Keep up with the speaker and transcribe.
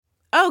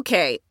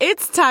Okay,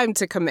 it's time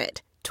to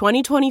commit.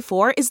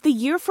 2024 is the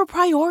year for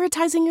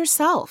prioritizing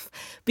yourself.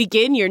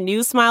 Begin your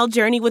new smile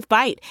journey with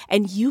Byte,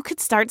 and you could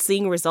start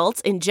seeing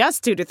results in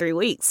just 2 to 3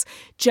 weeks.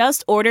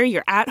 Just order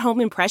your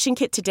at-home impression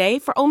kit today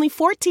for only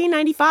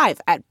 $14.95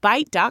 at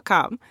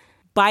Byte.com.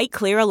 Byte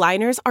Clear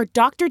aligners are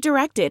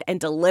doctor-directed and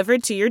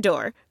delivered to your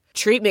door.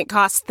 Treatment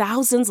costs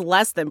thousands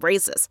less than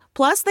braces.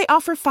 Plus, they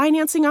offer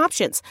financing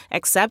options,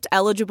 accept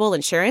eligible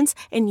insurance,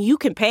 and you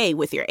can pay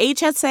with your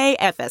HSA,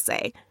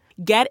 FSA.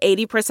 Get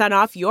 80%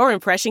 off your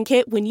impression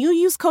kit when you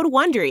use code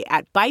WONDERY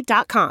at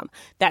Byte.com.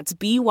 That's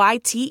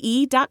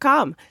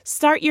BYTE.com.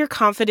 Start your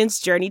confidence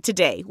journey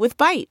today with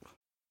Byte.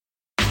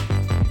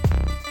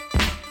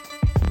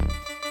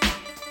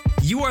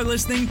 You are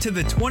listening to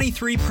the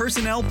 23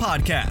 Personnel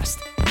Podcast,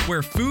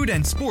 where food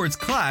and sports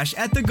clash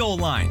at the goal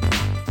line.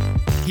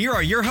 Here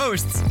are your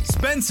hosts,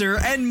 Spencer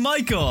and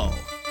Michael.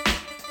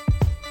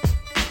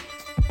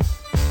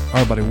 All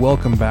right, buddy,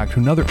 welcome back to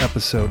another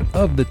episode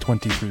of the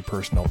 23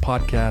 Personnel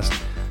Podcast.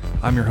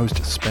 I'm your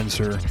host,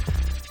 Spencer,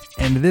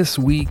 and this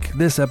week,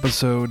 this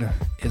episode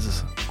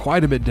is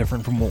quite a bit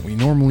different from what we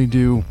normally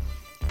do.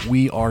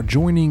 We are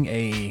joining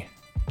a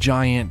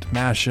giant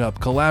mashup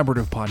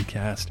collaborative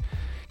podcast.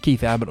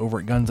 Keith Abbott over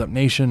at Guns Up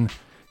Nation,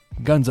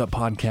 Guns Up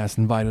Podcast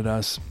invited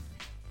us,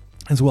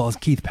 as well as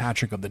Keith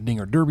Patrick of the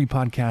Dinger Derby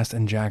Podcast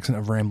and Jackson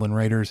of Ramblin'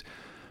 Raiders.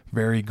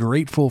 Very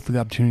grateful for the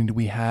opportunity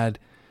we had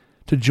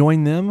to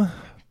join them.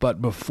 But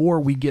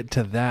before we get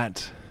to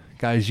that,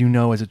 guys, you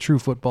know, as a true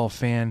football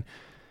fan,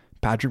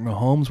 Patrick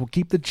Mahomes will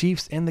keep the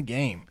Chiefs in the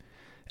game.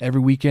 Every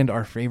weekend,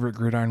 our favorite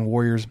gridiron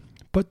warriors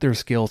put their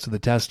skills to the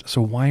test,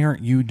 so why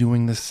aren't you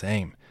doing the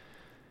same?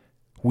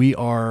 We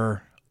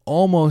are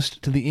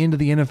almost to the end of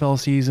the NFL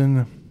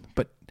season,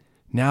 but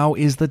now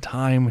is the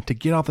time to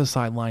get off the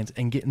sidelines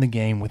and get in the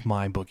game with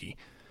MyBookie.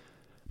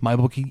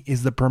 MyBookie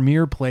is the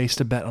premier place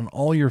to bet on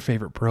all your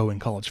favorite pro and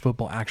college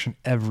football action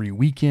every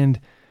weekend.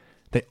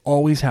 They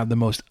always have the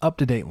most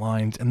up-to-date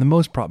lines and the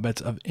most prop bets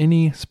of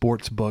any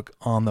sports book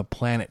on the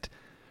planet.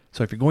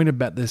 So if you're going to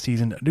bet this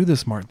season, do the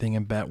smart thing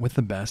and bet with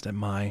the best at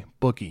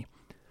MyBookie.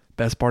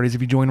 Best part is if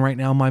you join right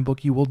now,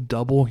 MyBookie will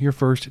double your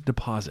first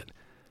deposit.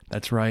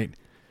 That's right.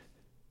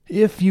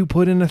 If you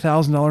put in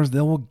 $1,000,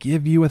 they will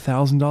give you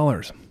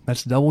 $1,000.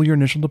 That's double your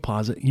initial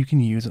deposit you can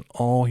use on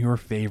all your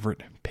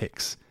favorite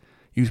picks.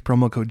 Use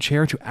promo code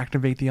CHAIR to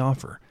activate the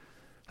offer.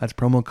 That's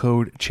promo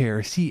code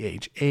CHAIR,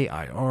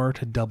 CHAIR,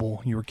 to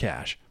double your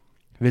cash.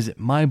 Visit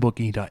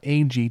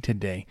mybookie.ag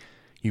today.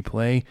 You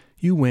play,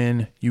 you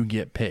win, you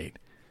get paid.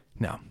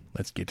 Now,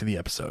 let's get to the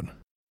episode.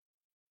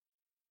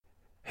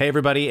 Hey,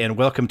 everybody, and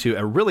welcome to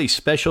a really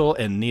special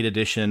and neat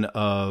edition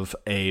of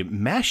a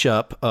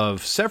mashup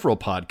of several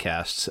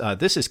podcasts.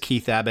 This is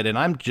Keith Abbott, and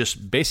I'm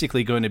just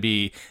basically going to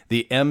be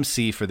the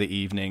MC for the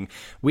evening.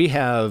 We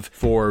have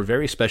 4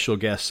 very special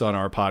guests on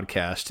our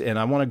podcast, and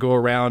I want to go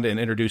around and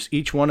introduce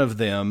each one of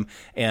them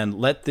and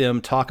let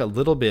them talk a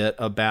little bit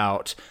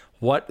about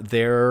what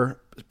their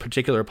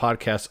particular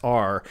podcasts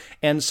are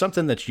and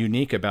something that's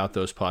unique about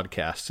those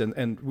podcasts.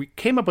 And we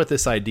came up with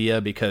this idea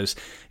because,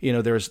 you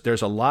know,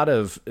 there's a lot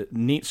of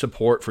neat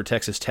support for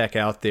Texas Tech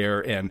out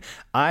there, and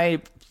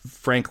I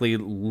frankly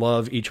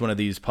love each one of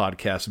these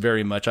podcasts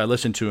very much. I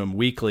listen to them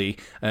weekly,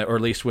 or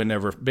at least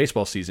whenever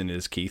baseball season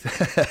is,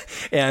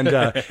 Keith.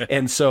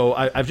 and so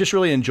I've just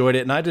really enjoyed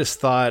it. And I just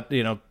thought,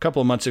 you know, a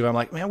couple of months ago, I'm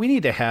like, man, we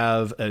need to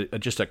have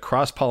just a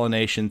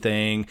cross-pollination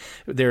thing.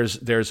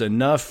 There's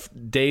enough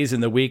days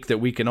in the week that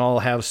we can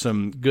all have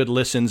some good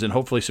listens and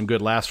hopefully some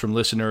good laughs from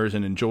listeners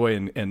and enjoy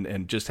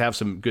and just have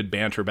some good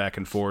banter back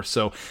and forth.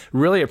 So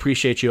really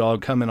appreciate you all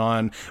coming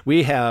on.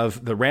 We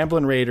have the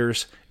Ramblin'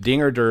 Raiders,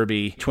 Dinger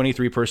Derby,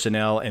 23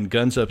 Personnel, and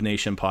Guns Up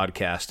Nation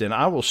podcast. And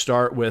I will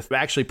start with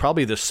actually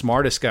probably the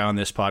smartest guy on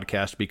this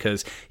podcast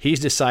because he's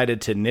decided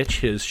to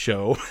niche his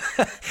show.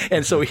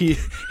 And so he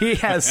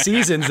has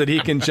seasons that he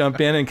can jump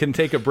in and can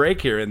take a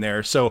break here and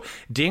there. So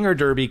Dinger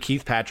Derby,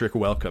 Keith Patrick,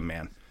 welcome,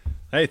 man.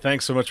 Hey,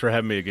 thanks so much for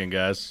having me again,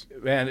 guys.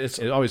 Man, it's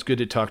always good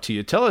to talk to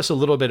you. Tell us a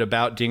little bit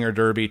about Dinger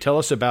Derby. Tell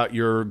us about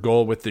your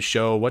goal with the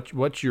show,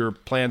 what your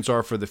plans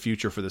are for the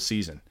future for the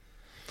season.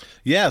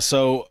 Yeah,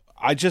 so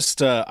I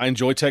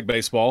enjoy Tech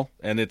baseball,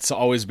 and it's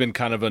always been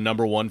kind of a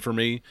number one for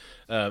me.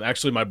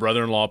 Actually, my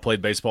brother-in-law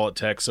played baseball at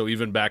Tech, so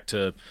even back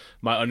to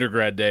my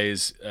undergrad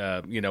days,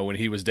 when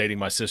he was dating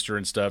my sister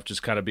and stuff,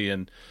 just kind of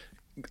being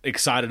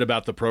excited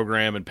about the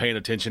program and paying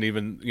attention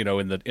even,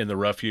 in the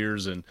rough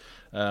years. And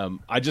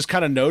I just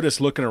kind of noticed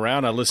looking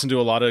around, I listened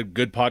to a lot of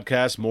good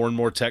podcasts, more and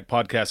more Tech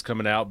podcasts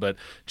coming out, but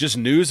just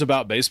news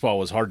about baseball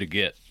was hard to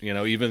get.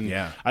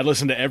 I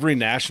listened to every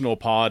national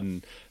pod,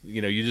 and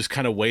you just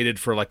kind of waited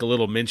for like a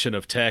little mention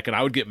of Tech, and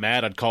I would get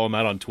mad. I'd call them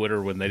out on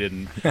Twitter when they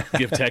didn't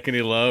give Tech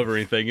any love or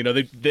anything.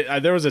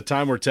 There was a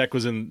time where Tech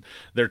was in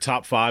their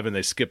top 5 and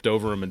they skipped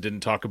over them and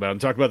didn't talk about them.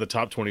 Talked about the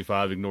top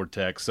 25, ignored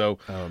Tech. So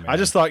I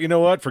just thought, you know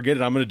what, forget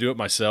it. I'm going to do it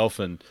myself.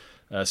 And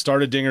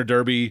Started Dinger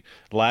Derby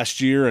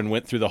last year and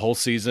went through the whole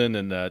season,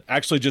 and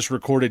actually just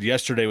recorded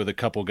yesterday with a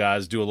couple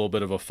guys, do a little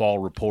bit of a fall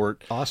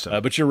report.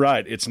 Awesome. But you're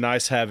right. It's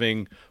nice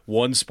having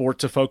one sport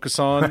to focus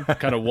on,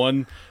 kind of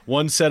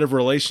one set of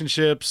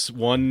relationships,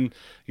 one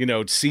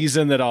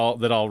season that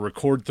I'll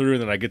record through,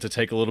 and then I get to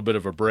take a little bit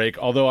of a break.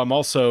 Although I'm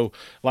also,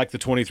 like the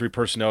 23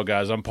 personnel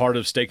guys, I'm part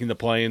of Staking the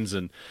Plains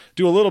and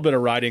do a little bit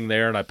of writing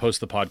there, and I post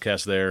the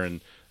podcast there,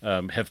 and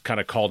have kind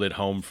of called it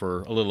home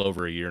for a little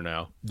over a year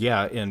now.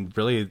 Yeah, and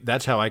really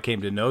that's how I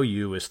came to know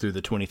you, is through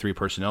the 23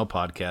 Personnel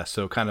podcast.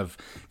 So kind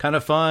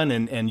of fun,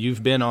 and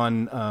you've been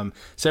on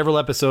several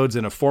episodes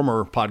in a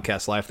former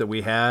podcast life that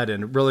we had,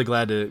 and really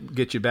glad to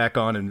get you back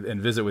on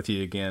and visit with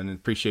you again, and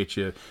appreciate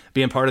you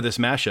being part of this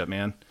mashup,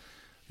 man.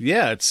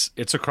 Yeah, it's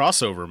a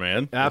crossover,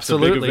 man.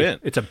 Absolutely.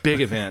 It's a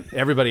big event.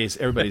 Everybody's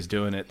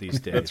doing it these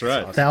days. That's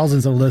right. Awesome.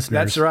 Thousands of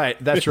listeners.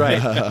 That's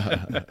right.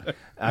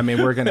 I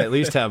mean, we're going to at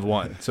least have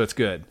one, so it's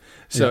good.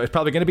 So It's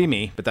probably going to be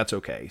me, but that's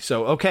okay.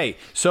 So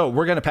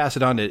we're going to pass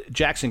it on to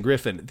Jackson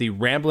Griffin, the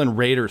Ramblin'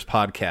 Raiders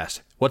podcast.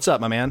 What's up,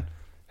 my man?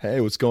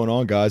 Hey, what's going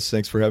on, guys?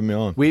 Thanks for having me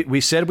on.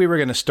 We said we were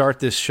going to start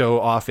this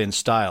show off in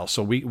style,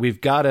 so we've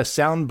got a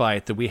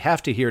soundbite that we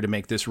have to hear to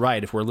make this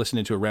right if we're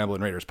listening to a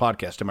Ramblin' Raiders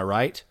podcast. Am I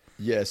right?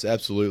 Yes,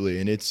 absolutely,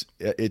 and it's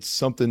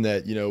something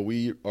that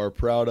we are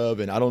proud of,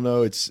 and I don't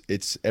know,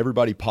 it's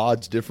everybody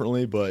pods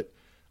differently, but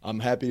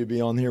I'm happy to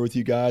be on here with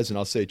you guys, and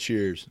I'll say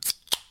cheers.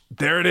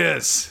 There it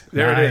is.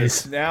 There it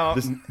is. Now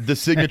the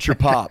signature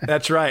pop.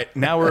 That's right.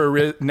 Now we're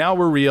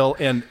real,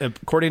 and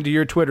according to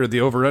your Twitter,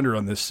 the over/under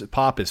on this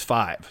pop is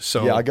 5.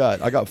 So yeah, I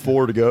got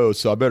 4 to go,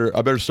 so I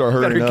better start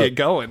hurrying up. Get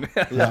going.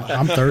 Yeah,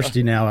 I'm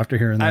thirsty now after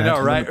hearing that. I know,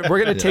 right?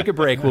 We're going to take a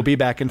break. We'll be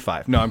back in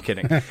 5. No, I'm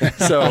kidding.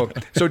 So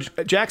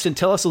Jackson,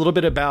 tell us a little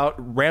bit about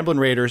Ramblin'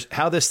 Raiders,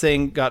 how this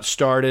thing got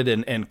started,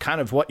 and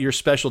kind of what your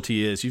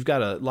specialty is. You've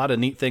got a lot of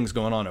neat things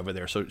going on over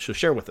there, so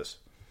share with us.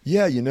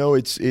 Yeah,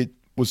 it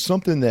was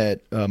something that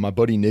my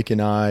buddy Nick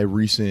and I,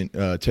 recent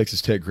Texas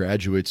Tech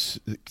graduates,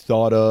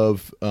 thought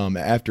of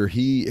after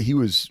he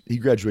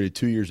graduated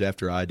 2 years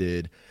after I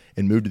did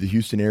and moved to the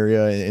Houston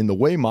area. And the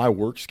way my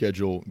work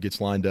schedule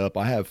gets lined up,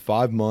 I have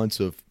 5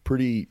 months of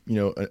pretty,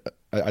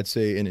 I'd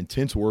say an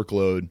intense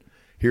workload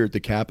here at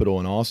the Capitol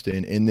in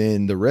Austin. And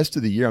then the rest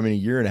of the year, a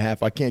year and a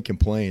half, I can't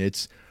complain.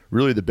 It's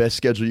really the best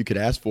schedule you could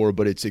ask for,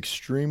 but it's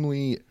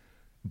extremely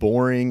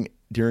boring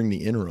during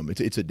the interim.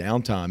 It's a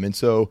downtime. And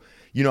so,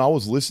 I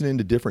was listening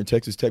to different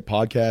Texas Tech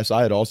podcasts.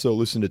 I had also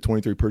listened to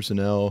 23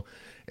 Personnel,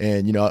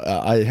 and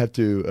I have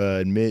to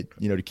admit,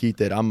 to Keith,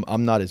 that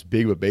I'm not as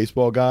big of a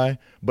baseball guy,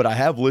 but I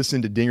have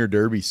listened to Dinger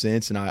Derby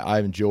since, and I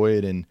enjoy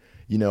it. And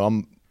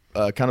I'm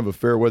kind of a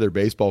fair weather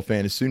baseball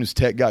fan. As soon as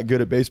Tech got good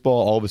at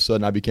baseball, all of a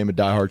sudden I became a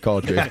diehard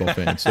college baseball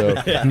fan. So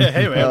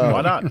hey man,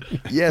 why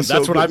not? Yeah,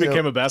 that's when I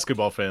became a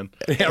basketball fan.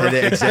 Yeah, right.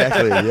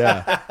 Exactly.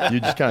 Yeah,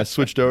 you just kind of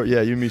switched over. Yeah,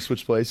 you and me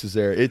switched places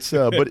there. It's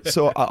but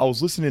so I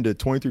was listening to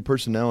 23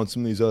 Personnel and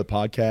some of these other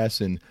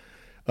podcasts, and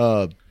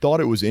thought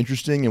it was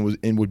interesting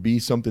and would be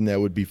something that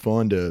would be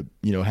fun to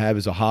have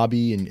as a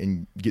hobby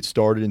and get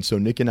started. And so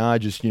Nick and I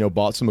just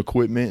bought some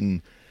equipment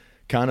and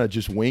kind of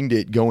just winged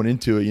it going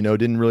into it.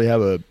 Didn't really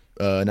have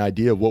an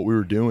idea of what we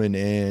were doing,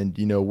 and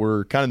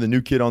we're kind of the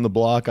new kid on the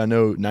block. I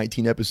know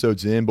 19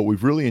 episodes in, but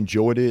we've really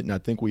enjoyed it, and I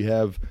think we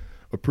have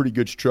a pretty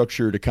good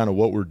structure to kind of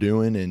what we're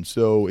doing, and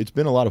so it's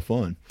been a lot of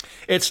fun.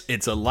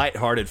 It's a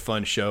lighthearted,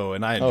 fun show,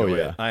 and I enjoy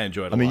it. I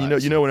enjoy it.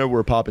 Whenever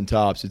we're popping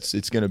tops,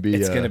 it's going to be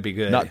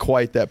good. Not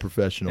quite that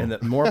professional. And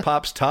the more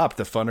pops top,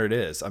 the funner it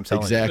is. I'm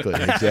telling you. Exactly.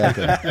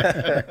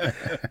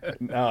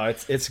 No,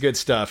 it's good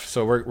stuff.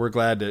 So we're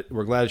glad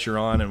that you're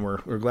on, and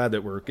we're glad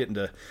that we're getting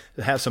to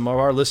have some of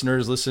our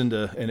listeners listen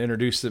to and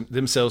introduce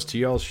themselves to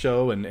y'all's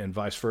show, and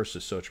vice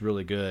versa. So it's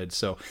really good.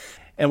 So.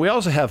 And we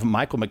also have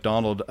Michael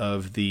McDonald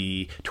of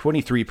the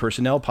 23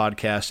 Personnel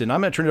podcast. And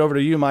I'm going to turn it over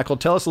to you, Michael.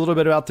 Tell us a little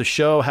bit about the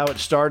show, how it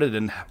started,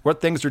 and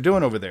what things are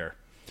doing over there.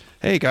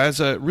 Hey, guys.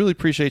 Really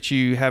appreciate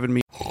you having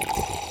me.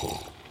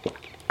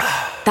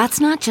 That's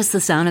not just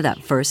the sound of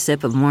that first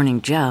sip of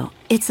Morning Joe.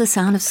 It's the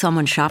sound of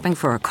someone shopping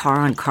for a car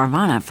on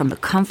Carvana from the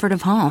comfort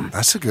of home.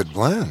 That's a good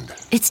blend.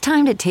 It's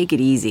time to take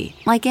it easy,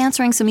 like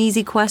answering some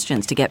easy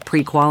questions to get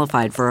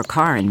pre-qualified for a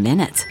car in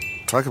minutes.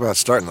 Talk about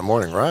starting the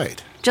morning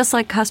right. Just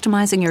like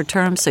customizing your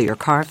terms so your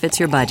car fits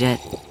your budget.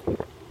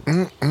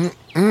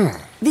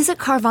 Visit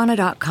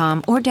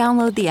Carvana.com or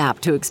download the app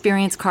to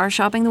experience car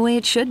shopping the way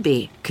it should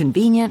be.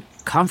 Convenient,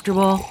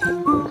 comfortable.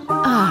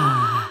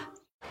 Ah.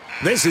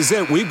 This is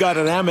it. We've got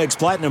an Amex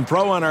Platinum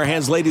Pro on our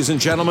hands, ladies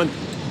and gentlemen.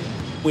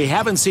 We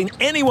haven't seen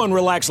anyone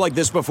relax like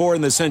this before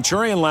in the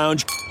Centurion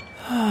Lounge.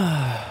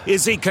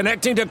 Is he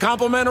connecting to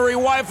complimentary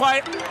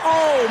Wi-Fi?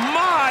 Oh,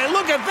 my.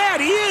 Look at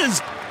that. He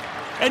is.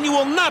 And you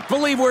will not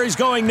believe where he's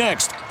going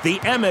next. The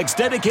Amex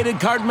dedicated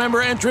card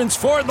member entrance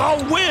for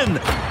the win.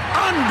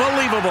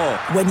 Unbelievable.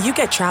 When you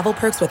get travel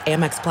perks with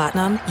Amex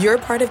Platinum, you're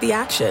part of the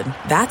action.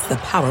 That's the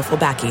powerful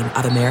backing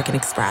of American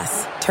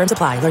Express. Terms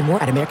apply. Learn more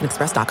at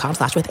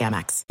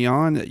americanexpress.com/withAmex.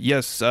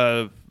 Yes,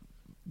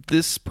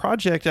 this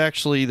project,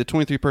 actually, the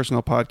 23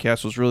 Personnel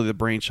podcast, was really the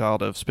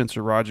brainchild of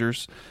Spencer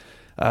Rogers.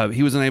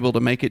 He was unable to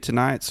make it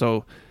tonight,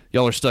 so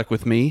y'all are stuck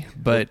with me.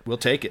 But we'll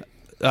take it.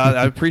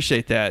 I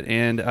appreciate that.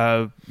 And,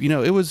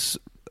 it was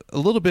a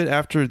little bit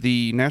after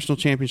the national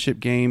championship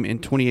game in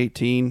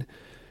 2018.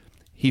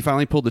 He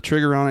finally pulled the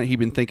trigger on it. He'd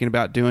been thinking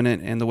about doing it,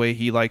 and the way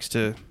he likes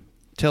to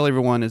tell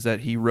everyone is that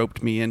he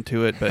roped me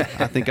into it. But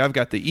I think I've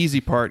got the easy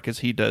part because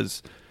he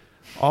does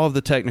all of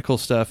the technical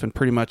stuff, and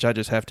pretty much I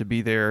just have to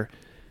be there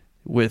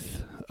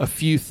with a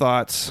few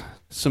thoughts,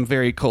 some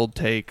very cold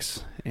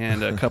takes,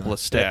 and a couple of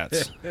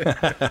stats.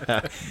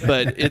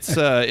 But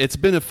it's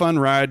been a fun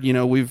ride.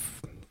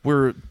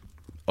 We're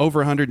over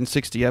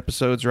 160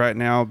 episodes right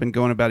now. Been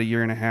going about a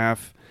year and a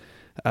half.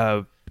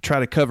 Try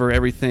to cover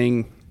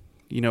everything,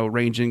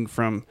 ranging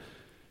from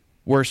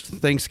worst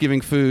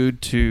Thanksgiving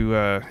food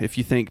to if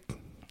you think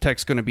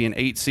Tech's going to be an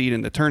 8 seed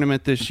in the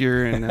tournament this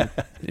year, and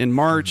in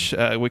March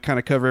we kind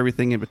of cover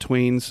everything in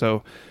between.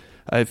 So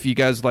if you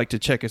guys like to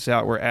check us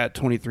out, we're at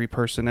 23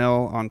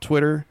 Personnel on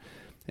Twitter,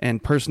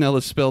 and personnel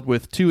is spelled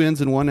with 2 N's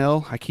and 1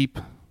 L. I keep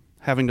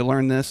having to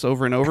learn this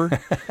over and over.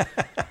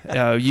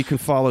 You can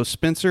follow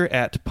Spencer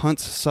at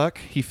Punts Suck.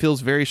 He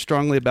feels very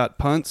strongly about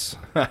punts.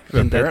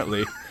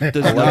 Apparently.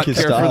 Does not care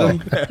for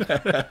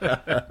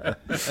them.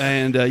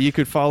 And you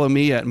could follow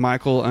me at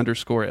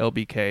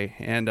Michael_LBK.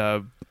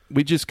 And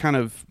we just kind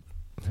of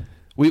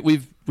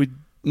we've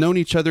known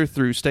each other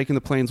through Stake in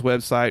the Plains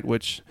website,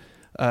 which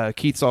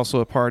Keith's also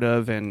a part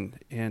of, and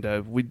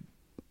we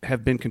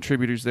have been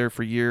contributors there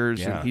for years.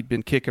 Yeah. And he'd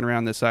been kicking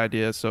around this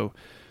idea, so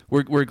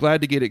we're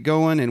glad to get it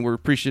going, and we're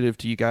appreciative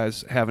to you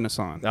guys having us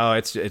on. Oh,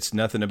 it's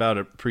nothing about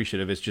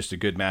appreciative. It's just a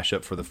good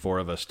mashup for the four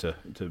of us to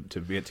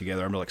get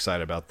together. I'm real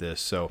excited about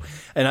this. So,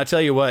 and I tell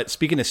you what,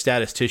 speaking of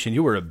statistician,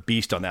 you were a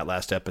beast on that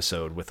last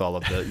episode with all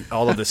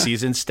of the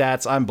season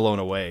stats. I'm blown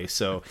away.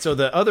 So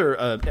the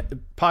other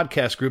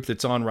podcast group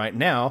that's on right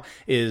now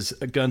is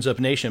Guns Up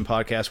Nation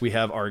podcast. We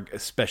have our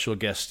special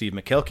guest Steve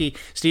McKelkey.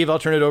 Steve, I'll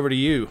turn it over to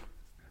you.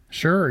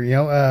 Sure.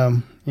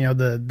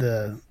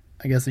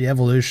 I guess the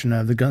evolution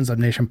of the Guns Up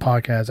Nation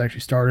podcast actually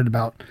started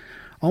about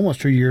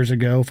almost 2 years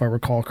ago, if I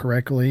recall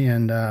correctly,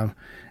 and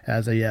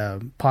as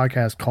a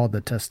podcast called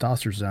the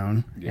Testosterone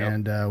Zone,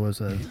 and was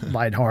a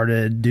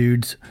lighthearted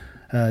dude-focused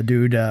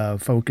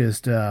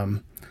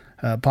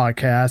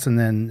podcast, and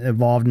then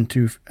evolved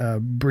into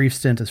a brief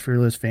stint as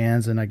Fearless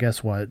Fans, and I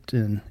guess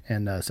in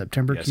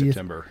September, Keith?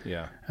 September,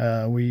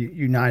 yeah. We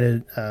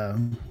united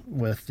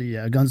with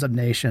the Guns Up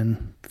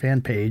Nation fan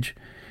page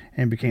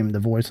and became the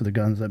voice of the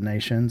Guns Up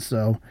Nation.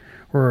 So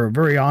we're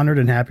very honored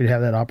and happy to have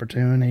that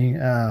opportunity.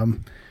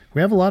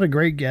 We have a lot of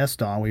great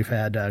guests on. We've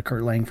had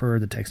Kurt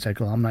Langford, the Texas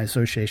Tech Alumni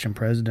Association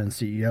president and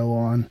CEO,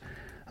 on.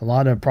 A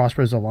lot of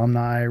Prosperous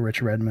alumni,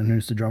 Richard Redmond,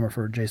 who's the drummer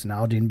for Jason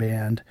Aldean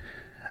Band.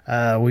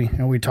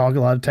 We talk a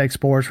lot of tech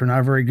sports. We're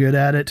not very good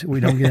at it. We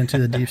don't get into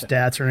the deep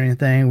stats or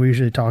anything. We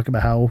usually talk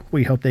about how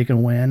we hope they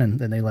can win, and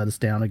then they let us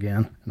down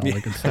again and all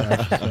that good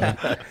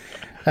stuff.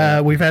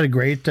 So, we've had a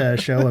great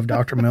show of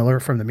Dr.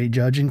 Miller from the meat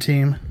judging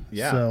team.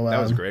 Yeah, so,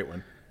 that was a great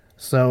one.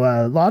 So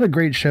a lot of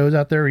great shows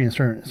out there. We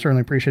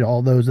certainly appreciate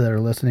all those that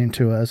are listening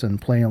to us and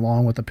playing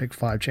along with the Pick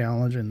 5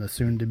 Challenge and the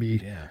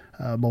soon-to-be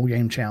bowl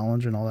game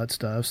challenge and all that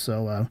stuff.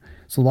 So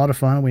it's a lot of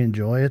fun. We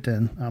enjoy it,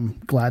 and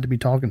I'm glad to be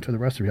talking to the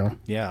rest of y'all.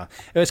 Yeah,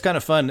 it's kind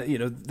of fun.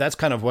 That's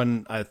kind of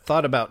when I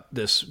thought about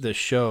this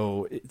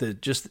show.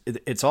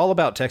 It's all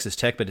about Texas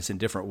Tech, but it's in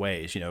different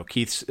ways.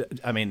 Keith's.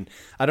 I mean,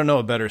 I don't know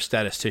a better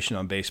statistician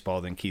on baseball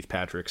than Keith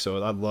Patrick.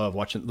 So I love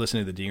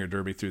listening to the Dinger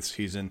Derby through the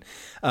season.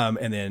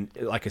 And then,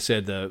 like I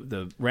said,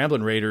 the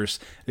Ramblin' Raiders,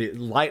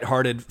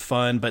 lighthearted,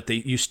 fun, but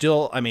you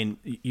still. I mean,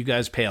 you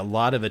guys pay a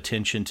lot of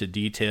attention to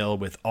detail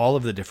with all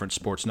of the different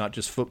sports, not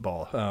just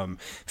football. In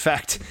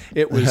fact,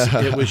 it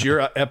was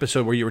your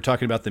episode where you were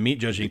talking about the meat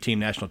judging team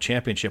national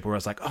championship, where I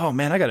was like, oh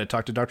man, I got to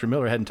talk to Dr.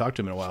 Miller. I hadn't talked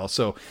to him in a while,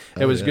 so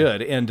it was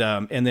good. And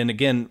then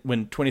again,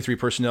 when 23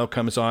 Personnel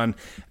comes on,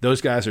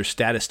 those guys are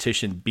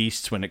statistician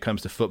beasts when it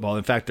comes to football.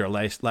 In fact, their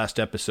last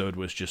episode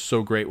was just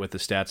so great with the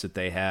stats that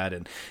they had,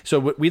 and so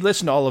we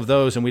listened to all of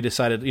those, and we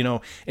decided,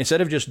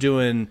 instead of just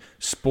doing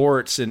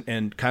sports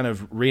and kind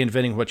of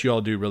reinventing what you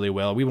all do really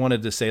well, we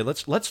wanted to say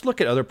let's look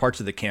at other parts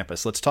of the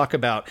campus. Let's talk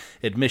about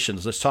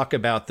admissions. Let's talk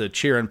about the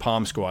cheer and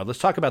palm squad. Let's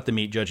talk about the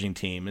meat judging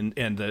team and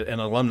an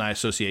alumni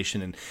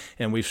association,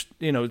 and we've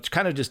it's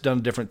kind of just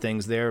done different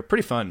things there.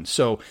 Pretty fun.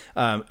 So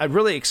I'm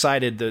really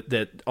excited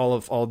that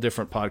all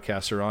different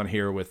podcasts are on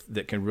here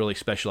that can really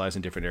specialize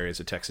in different areas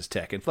of Texas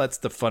Tech, and that's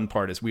the fun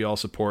part. Is we all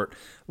support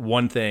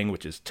one thing,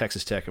 which is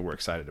Texas Tech, and we're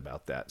excited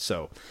about that.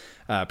 So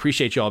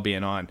appreciate you all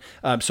being on.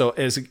 So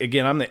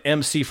again, I'm the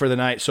MC for the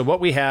night. So what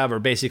we have are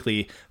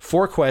basically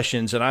 4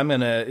 questions, and I'm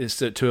gonna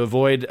to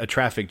avoid a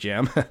traffic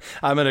jam.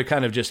 I'm gonna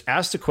kind of just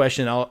ask the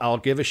question. I'll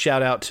give a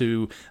shout out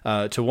to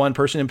one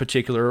person in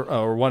particular,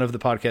 or one of the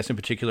podcasts in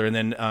particular, and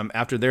then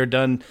after they're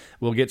done,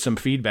 we'll get some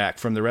feedback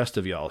from the rest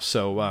of y'all.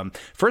 So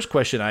first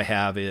question I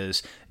have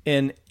is,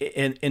 and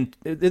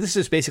this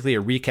is basically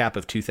a recap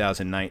of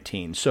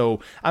 2019. So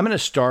I'm going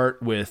to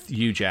start with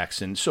you,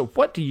 Jackson. So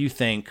what do you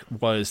think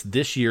was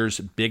this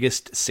year's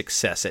biggest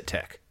success at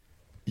Tech?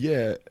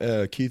 Yeah,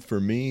 Keith, for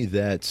me,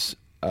 that's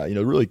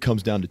it really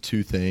comes down to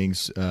two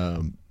things.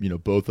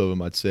 Both of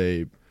them I'd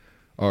say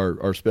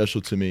are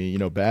special to me.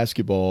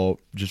 Basketball,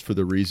 just for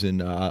the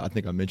reason I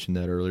think I mentioned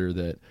that earlier,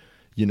 that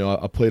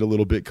I played a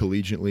little bit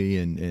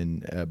collegiately,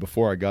 and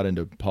before I got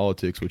into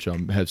politics, which I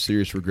have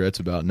serious regrets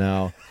about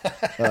now.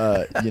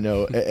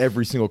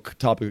 Every single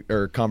topic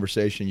or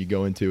conversation you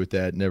go into with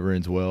that never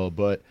ends well.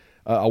 But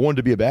I wanted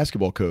to be a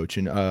basketball coach,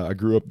 and I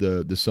grew up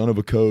the son of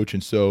a coach,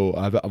 and so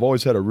I've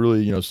always had a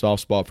really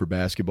soft spot for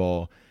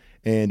basketball.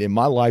 And in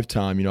my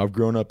lifetime, I've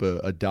grown up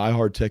a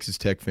diehard Texas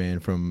Tech fan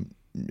from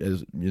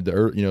as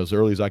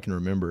early as I can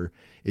remember.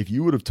 If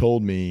you would have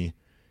told me,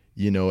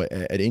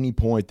 at any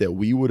point that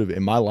we would have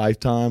in my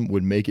lifetime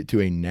would make it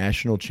to a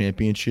national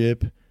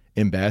championship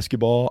in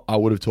basketball, I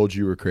would have told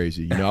you were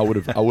crazy. I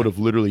would have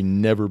literally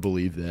never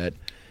believed that.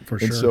 For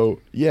sure.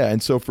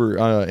 And so for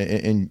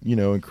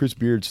in Chris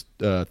Beard's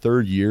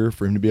third year,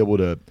 for him to be able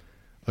to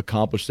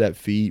accomplish that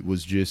feat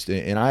was just.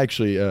 And I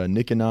actually,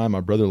 Nick and I,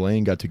 my brother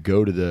Lane, got to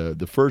go to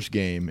the first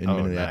game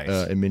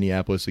in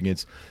Minneapolis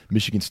against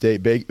Michigan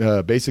State.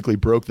 Basically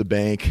broke the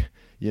bank.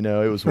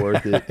 It was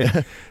worth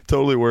it,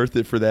 totally worth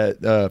it for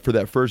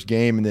that first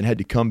game, and then had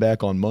to come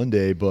back on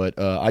Monday. But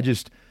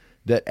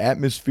that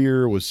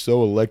atmosphere was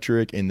so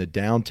electric, and the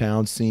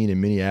downtown scene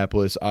in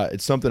Minneapolis,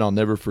 it's something I'll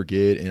never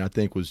forget, and I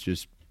think was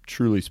just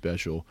truly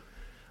special.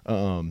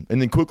 And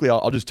then quickly,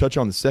 I'll just touch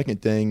on the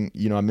second thing.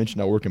 I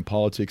mentioned I work in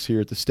politics here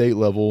at the state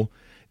level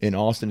in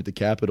Austin at the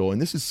Capitol, and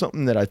this is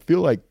something that I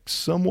feel like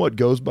somewhat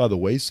goes by the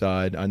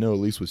wayside. I know at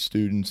least with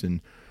students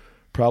and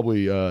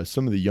probably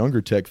some of the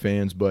younger Tech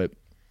fans, but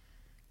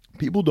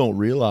people don't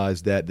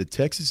realize that the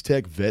Texas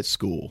Tech Vet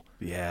School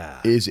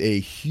is a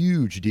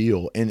huge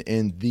deal,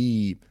 and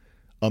the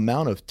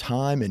amount of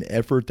time and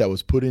effort that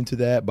was put into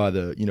that by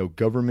the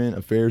government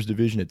affairs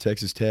division at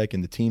Texas Tech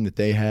and the team that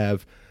they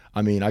have.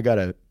 I mean, I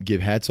gotta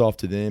give hats off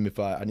to them. If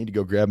I need to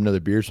go grab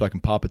another beer so I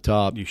can pop a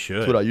top, you should.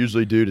 That's what I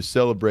usually do to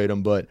celebrate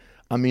them. But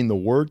I mean, the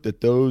work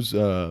that those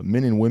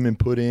men and women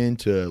put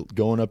into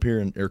going up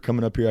here or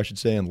coming up here, I should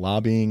say, and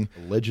lobbying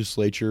the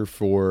legislature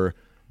for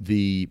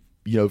the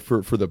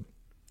for the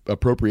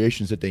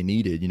appropriations that they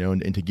needed,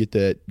 and to get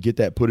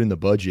that put in the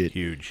budget.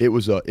 Huge. It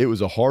was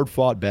a hard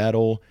fought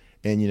battle,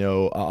 and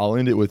I'll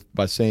end it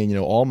by saying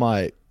all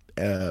my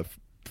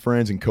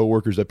friends and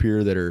coworkers up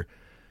here that are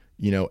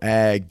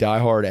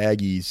diehard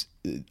Aggies,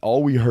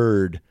 all we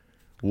heard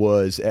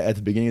was at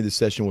the beginning of the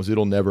session was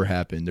it'll never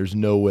happen. There's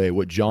no way.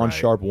 What John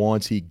Sharp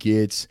wants, he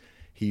gets.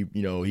 He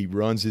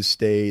runs his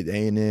state,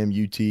 A&M,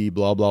 UT,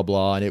 blah blah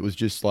blah, and it was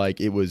just like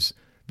it was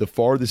the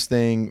farthest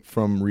thing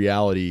from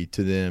reality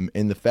to them,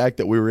 and the fact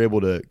that we were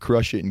able to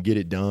crush it and get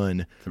it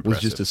done was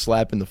just a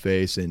slap in the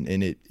face, and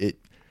it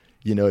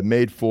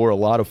made for a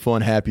lot of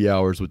fun happy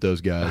hours with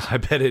those guys. I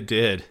bet it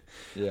did.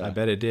 Yeah. I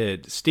bet it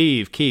did.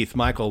 Steve, Keith,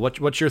 Michael,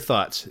 what's your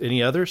thoughts?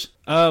 Any others?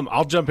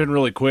 I'll jump in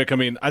really quick. I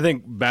mean, I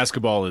think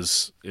basketball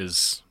is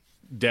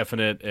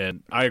definite,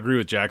 and I agree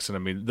with Jackson. I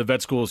mean, the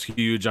vet school is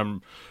huge.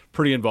 I'm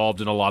pretty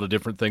involved in a lot of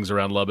different things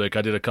around Lubbock.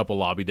 I did a couple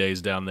lobby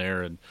days down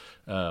there, and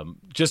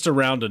just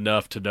around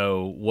enough to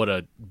know what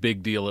a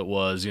big deal it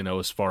was,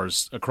 as far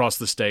as across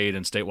the state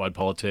and statewide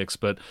politics.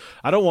 But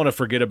I don't want to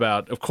forget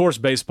about, of course,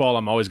 baseball.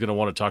 I'm always going to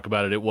want to talk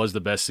about it. It was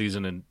the best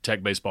season in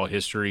Tech baseball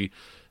history.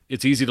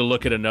 It's easy to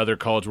look at another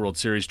College World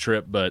Series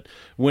trip, but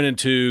winning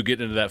two,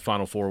 getting into that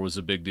Final Four was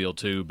a big deal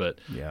too. But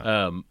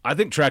I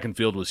think track and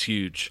field was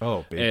huge.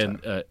 Oh,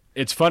 big time.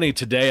 It's funny,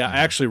 today I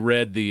actually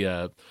read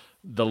the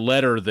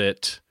letter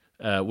that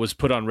was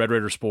put on Red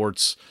Raider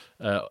Sports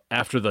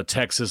after the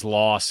Texas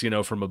loss,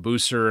 from a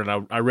booster,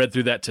 and I read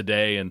through that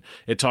today, and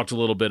it talked a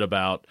little bit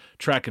about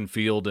track and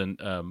field, and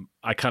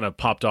I kind of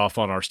popped off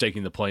on our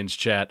Staking the Plains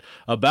chat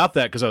about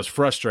that because I was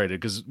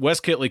frustrated because Wes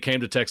Kitley came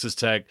to Texas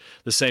Tech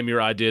the same year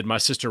I did. My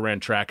sister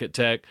ran track at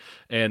Tech,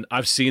 and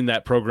I've seen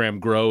that program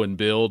grow and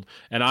build,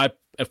 and I,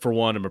 for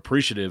one, am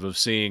appreciative of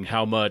seeing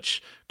how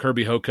much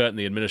Kirby Hocutt and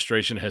the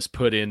administration has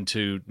put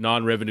into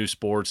non-revenue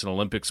sports and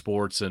Olympic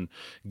sports and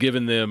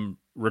given them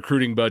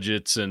recruiting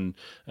budgets and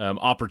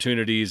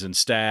opportunities and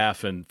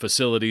staff and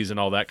facilities and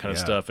all that kind of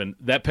stuff. And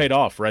that paid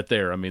off right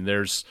there. I mean,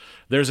 there's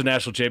a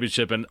national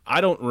championship, and I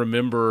don't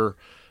remember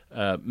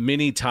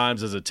many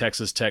times as a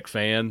Texas Tech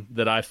fan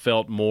that I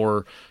felt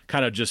more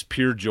kind of just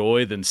pure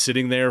joy than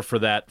sitting there for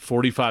that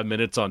 45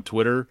 minutes on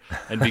Twitter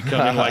and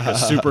becoming like a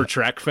super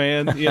track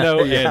fan,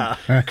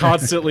 and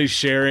constantly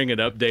sharing and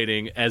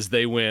updating as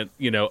they went,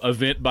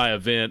 event by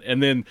event.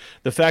 And then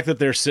the fact that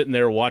they're sitting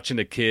there watching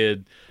a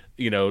kid,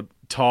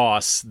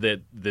 toss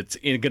that's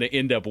going to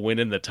end up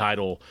winning the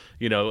title,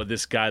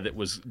 this guy that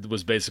was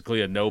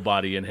basically a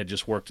nobody and had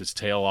just worked his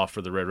tail off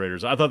for the Red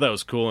Raiders. I thought that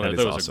was cool, and I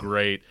thought it was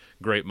a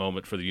great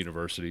moment for the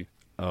university.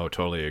 Oh,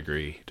 totally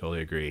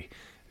agree.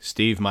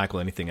 Steve, Michael,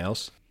 anything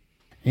else?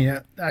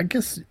 Yeah, I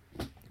guess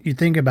you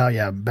think about,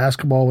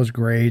 basketball was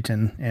great,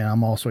 and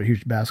I'm also a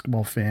huge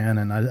basketball fan,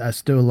 and I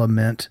still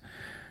lament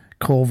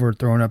Culver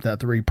throwing up that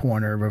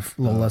three-pointer with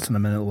a little less than a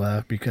minute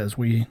left because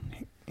he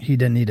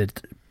didn't need to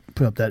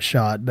put up that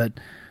shot. But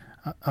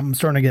I'm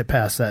starting to get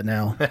past that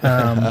now.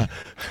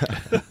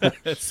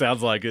 It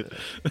sounds like it.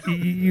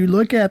 You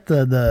look at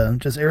the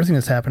just everything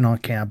that's happened on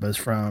campus,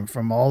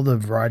 from all the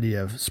variety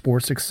of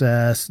sports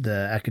success,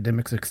 the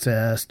academic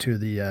success, to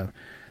the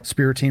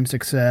spirit team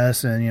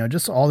success, and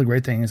just all the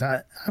great things.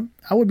 I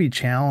would be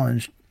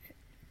challenged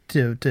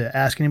to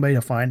ask anybody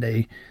to find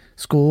a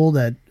school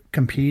that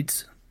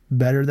competes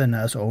better than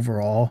us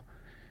overall,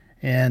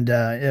 and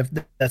if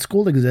that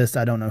school exists,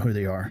 I don't know who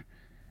they are.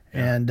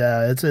 Yeah. And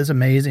it's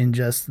amazing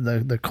just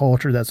the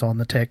culture that's on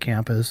the Tech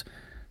campus,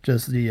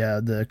 just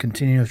the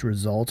continuous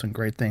results and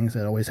great things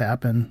that always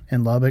happen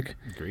in Lubbock.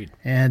 Agreed.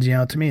 And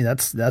to me,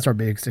 that's our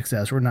big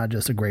success. We're not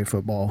just a great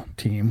football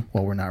team.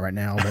 Well, we're not right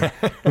now,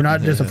 but we're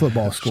not just a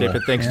football school.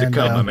 Shaping things to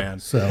come, my man.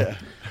 So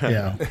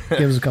yeah,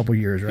 give us a couple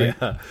years, right?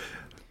 Yeah.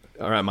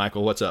 All right,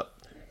 Michael, what's up?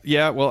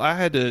 Yeah, well,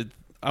 I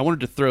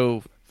wanted to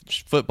throw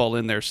football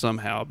in there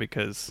somehow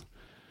because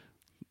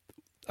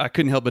I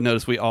couldn't help but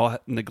notice we all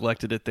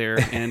neglected it there,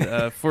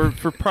 and for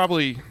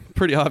probably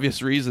pretty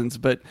obvious reasons.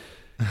 But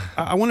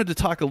I wanted to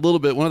talk a little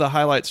bit. One of the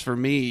highlights for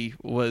me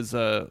was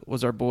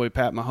our boy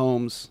Pat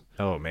Mahomes.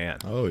 Oh man!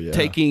 Oh yeah!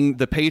 Taking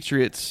the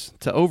Patriots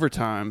to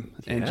overtime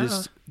and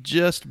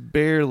just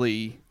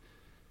barely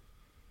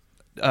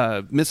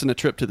missing a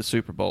trip to the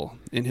Super Bowl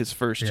in his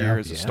first year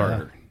as a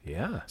starter.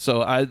 Yeah.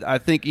 So I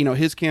think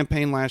his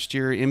campaign last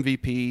year,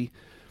 MVP,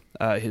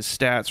 his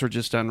stats were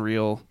just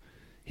unreal.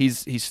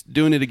 He's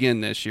doing it again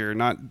this year.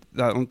 I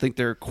don't think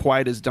they're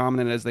quite as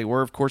dominant as they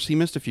were. Of course, he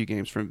missed a few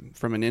games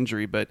from an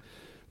injury, but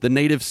the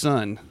native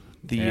son,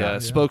 the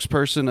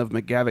spokesperson of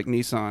McGavick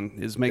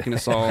Nissan, is making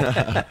us all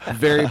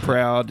very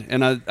proud.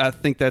 And I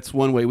think that's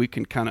one way we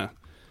can kind of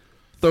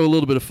throw a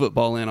little bit of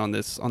football in on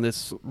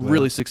this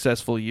really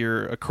successful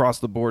year across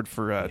the board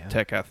for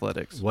Tech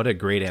athletics. What a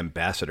great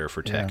ambassador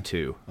for Tech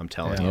too. I'm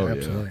telling you.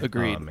 Absolutely.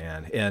 Agreed. Oh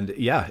man. And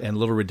a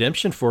little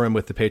redemption for him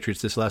with the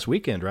Patriots this last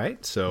weekend,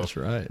 right? So that's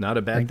right. Not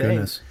a bad Thank thing.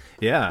 Goodness.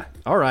 Yeah.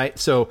 All right.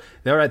 So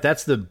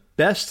that's the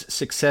best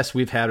success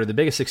we've had, or the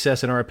biggest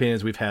success in our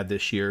opinions we've had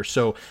this year.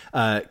 So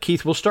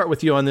Keith, we'll start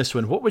with you on this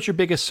one. What was your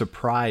biggest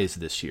surprise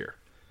this year?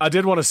 I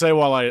did want to say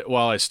while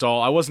I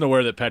stall, I wasn't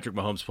aware that Patrick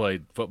Mahomes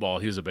played football.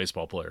 He was a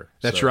baseball player.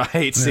 That's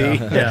right. See,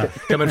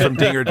 coming from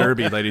Dinger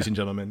Derby, ladies and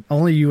gentlemen.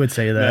 Only you would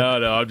say that.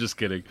 No, I'm just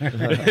kidding.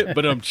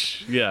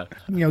 But yeah.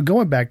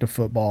 Going back to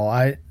football,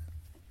 I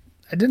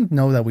didn't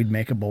know that we'd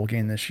make a bowl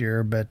game this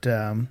year, but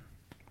I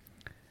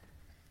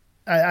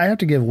have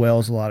to give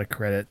Wells a lot of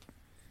credit.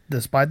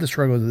 Despite the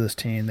struggles of this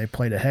team, they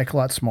played a heck of a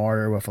lot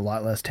smarter with a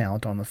lot less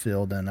talent on the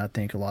field than I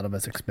think a lot of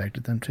us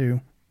expected them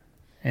to.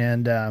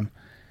 And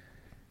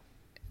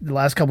the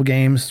last couple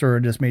games sort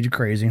of just made you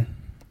crazy.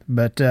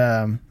 But,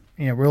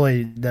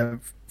 really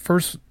the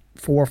first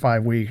 4 or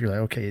 5 weeks, you're like,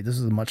 okay, this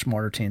is a much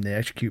smarter team. They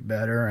execute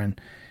better.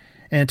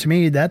 And to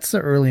me, that's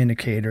the early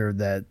indicator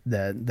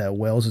that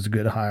Wells is a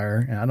good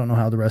hire. And I don't know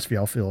how the rest of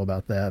y'all feel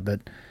about that.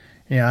 But,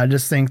 I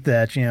just think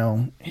that,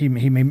 he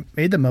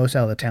made the most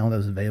out of the talent that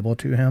was available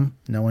to him,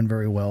 knowing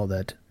very well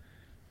that,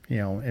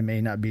 it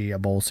may not be a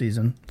bowl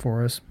season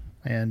for us.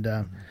 And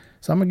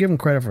so I'm going to give him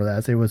credit for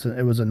that. It was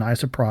a nice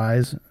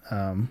surprise.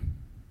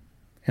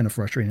 In a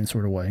frustrating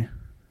sort of way.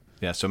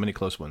 Yeah, so many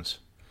close ones.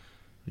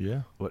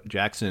 Yeah. What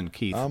Jackson,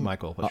 Keith,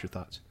 Michael, what's your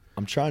thoughts?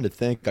 I'm trying to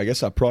think. I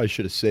guess I probably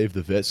should have saved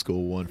the vet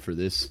school one for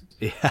this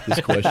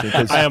question.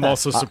 I am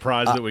also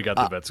surprised that we got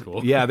the vet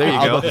school. Yeah, there you go.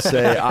 I was about to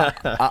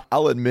say,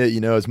 I'll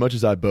admit, as much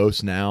as I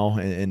boast now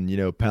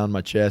and pound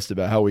my chest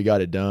about how we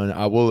got it done,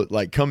 I will,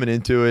 coming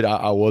into it,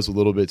 I was a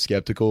little bit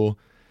skeptical.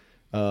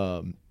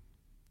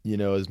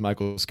 As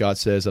Michael Scott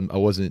says, I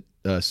wasn't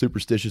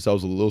superstitious. I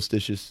was a little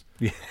stitious.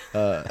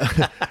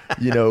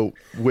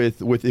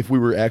 With if we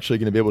were actually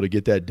going to be able to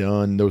get that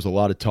done, there was a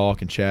lot of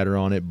talk and chatter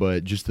on it,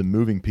 but just the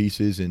moving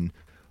pieces and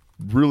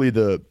really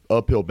the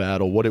uphill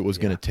battle, what it was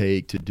going to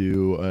take to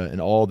do, and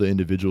all the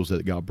individuals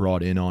that got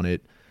brought in on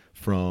it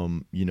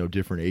from,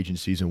 different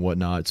agencies and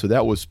whatnot. So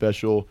that was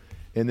special.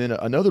 And then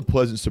another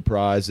pleasant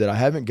surprise that I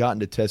haven't gotten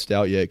to test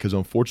out yet, because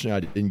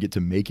unfortunately I didn't get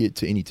to make it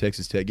to any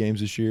Texas Tech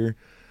games this year.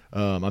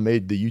 I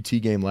made the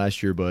UT game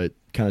last year, but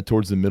kind of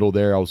towards the middle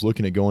there, I was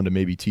looking at going to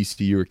maybe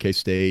TCU or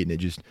K-State, and it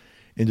just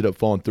ended up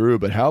falling through.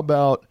 But how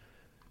about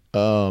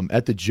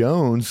at the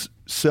Jones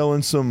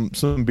selling some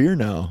beer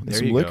now, and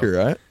some liquor,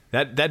 right?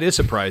 That is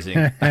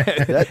surprising.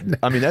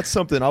 That's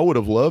something I would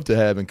have loved to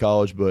have in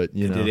college, but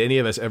did any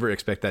of us ever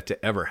expect that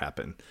to ever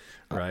happen?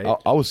 Right?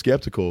 I was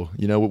skeptical.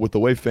 With the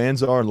way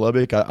fans are in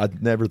Lubbock, I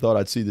never thought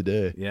I'd see the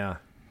day. Yeah.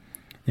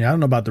 Yeah, I don't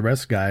know about the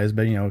rest of the guys,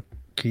 but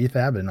Keith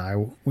Abbott and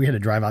I, we had to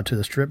drive out to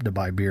the Strip to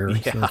buy beer.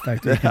 Yeah. So the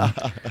fact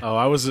that,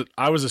 I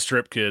was a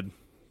strip kid.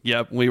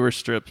 Yep, we were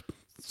strip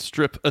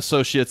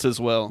associates as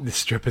well. The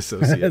strip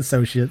associates.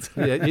 associates.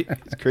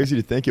 It's crazy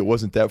to think it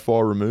wasn't that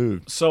far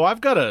removed. So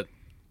I've got a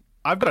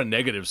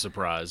negative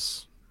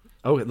surprise.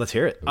 Oh, let's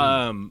hear it.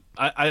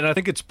 I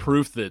think it's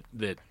proof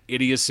that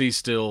idiocy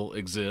still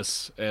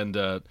exists, and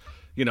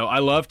I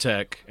love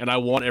Tech, and I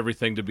want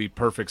everything to be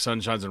perfect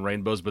sunshines and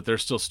rainbows, but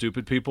there's still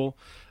stupid people.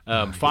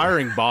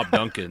 Firing Bob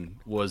Duncan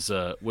was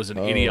an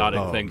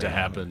idiotic thing to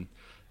happen.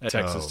 at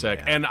Texas Tech.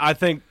 Man. And I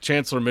think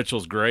Chancellor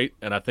Mitchell's great,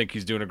 and I think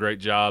he's doing a great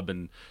job.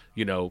 And,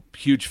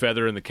 huge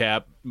feather in the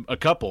cap. A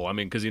couple,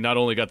 because he not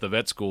only got the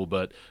vet school,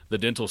 but the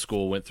dental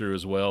school went through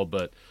as well,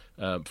 but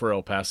for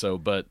El Paso.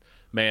 But,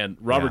 man,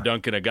 Robert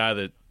Duncan, a guy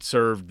that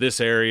served this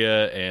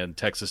area and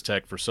Texas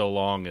Tech for so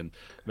long, and,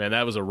 man,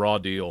 that was a raw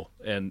deal.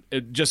 And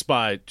just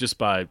by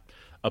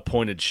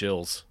appointed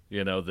shills,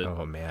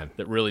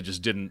 that really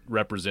just didn't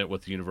represent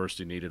what the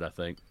university needed, I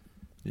think.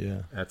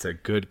 Yeah, that's a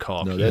good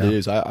call. No, that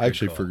is. I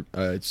actually,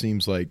 it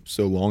seems like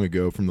so long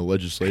ago from the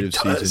legislative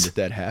season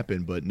that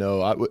happened, but no,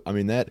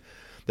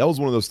 that was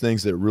one of those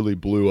things that really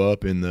blew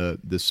up in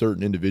the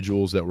certain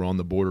individuals that were on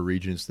the Board of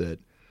Regents that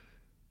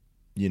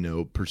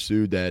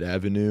pursued that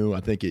avenue.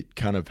 I think it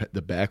kind of,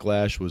 the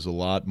backlash was a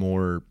lot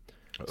more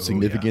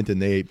significant than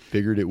they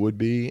figured it would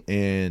be,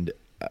 and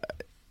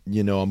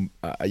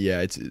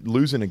it's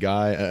losing a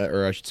guy,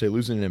 or I should say,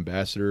 losing an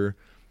ambassador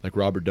like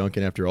Robert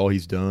Duncan after all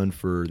he's done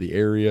for the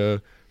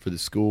area, for the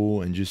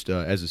school, and just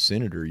as a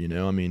senator.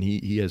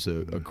 He has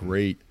a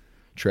great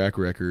track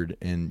record,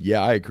 and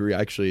I agree.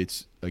 Actually,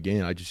 it's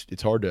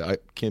hard to, I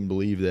can't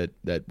believe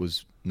that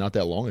was not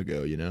that long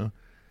ago.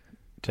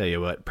 Tell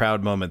you what,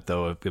 proud moment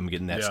though of him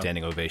getting that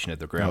standing ovation at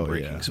the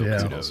groundbreaking. So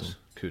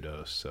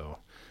kudos. So,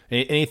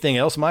 anything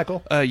else,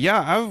 Michael?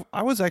 I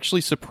was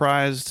actually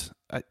surprised.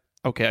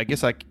 I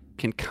guess I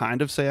can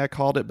kind of say I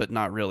called it, but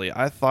not really.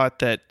 I thought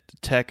that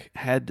Tech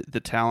had the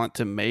talent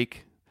to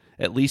make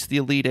at least the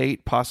Elite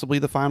Eight, possibly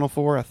the Final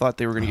Four. I thought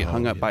they were going to get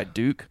hung up by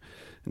Duke,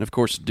 and of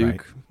course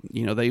Duke.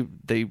 Right.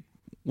 They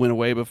went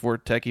away before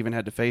Tech even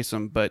had to face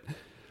them. But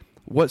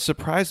what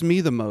surprised me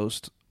the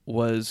most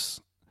was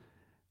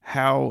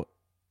how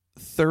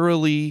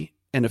thoroughly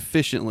and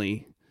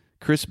efficiently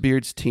Chris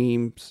Beard's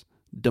teams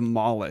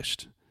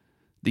demolished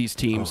these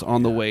teams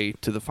on the way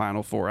to the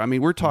Final Four.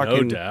 We're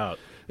talking. No doubt.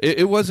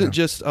 It wasn't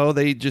just,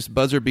 they just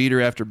buzzer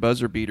beater after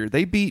buzzer beater.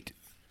 They beat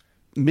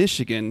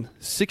Michigan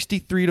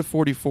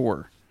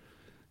 63-44.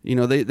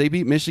 They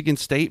beat Michigan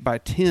State by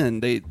 10.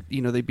 They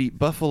beat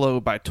Buffalo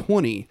by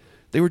 20.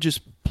 They were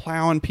just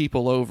plowing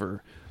people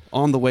over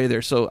on the way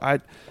there. So I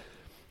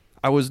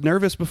was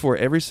nervous before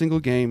every single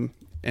game,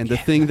 and the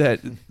thing that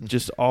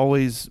just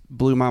always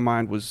blew my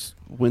mind was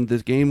when the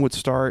game would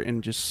start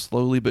and just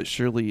slowly but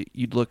surely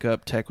you'd look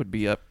up, Tech would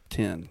be up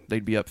 10.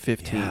 They'd be up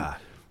 15. Yeah.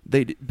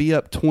 They'd be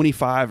up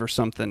 25 or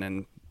something,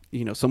 and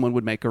someone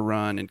would make a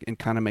run and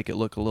kind of make it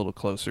look a little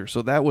closer.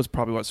 So that was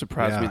probably what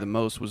surprised me the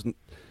most, was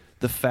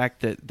the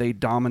fact that they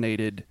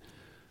dominated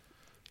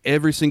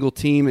every single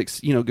team.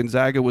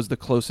 Gonzaga was the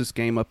closest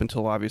game up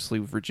until obviously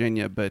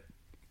Virginia, but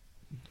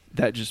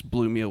that just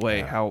blew me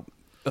away how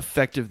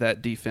effective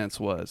that defense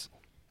was.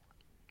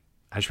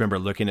 I just remember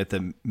looking at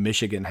the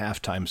Michigan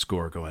halftime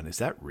score going, is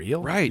that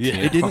real? Right. Yeah.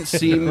 It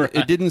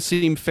didn't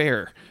seem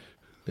fair.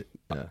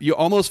 Yeah. You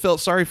almost felt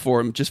sorry for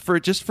him just for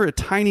a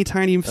tiny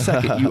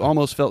second. You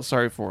almost felt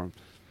sorry for him.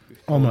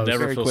 Almost.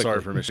 Never feel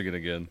sorry for Michigan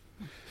again.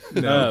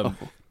 No,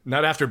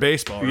 not after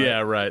baseball. Right?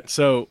 Yeah, right.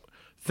 So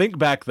think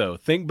back to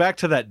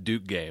that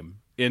Duke game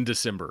in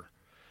December,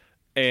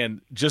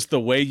 and just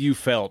the way you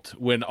felt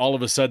when all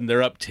of a sudden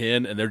they're up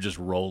 10 and they're just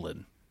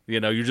rolling.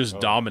 You're just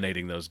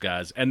dominating those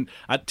guys. And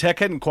Tech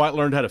hadn't quite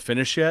learned how to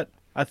finish yet,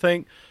 I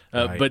think.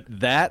 Right.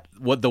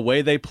 But the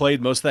way they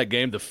played most of that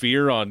game, the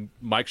fear on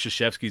Mike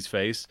Krzyzewski's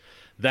face,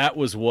 that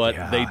was what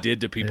they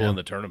did to people in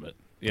the tournament.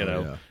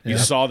 You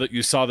saw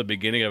the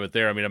beginning of it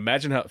there.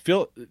 Imagine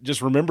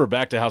just remember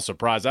back to how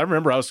surprised. I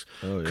remember I was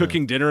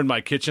cooking dinner in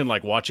my kitchen,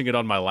 like watching it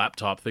on my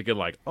laptop, thinking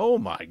like, oh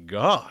my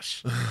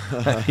gosh.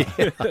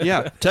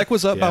 Yeah, Tech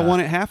was up by 1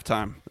 at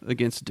halftime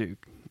against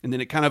Duke. And then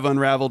it kind of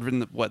unraveled in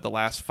the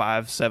last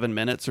 5-7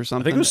 minutes or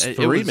something. I think it was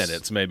 3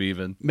 minutes, maybe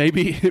even.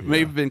 Maybe it may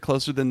have been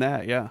closer than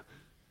that. Yeah.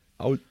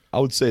 I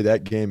would say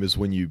that game is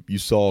when you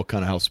saw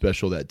kind of how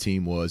special that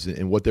team was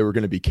and what they were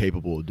going to be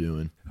capable of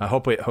doing. I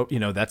hope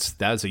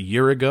that's a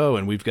year ago,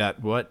 and we've got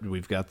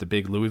the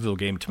big Louisville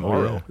game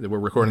tomorrow. We're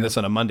recording this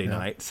on a Monday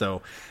night,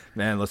 so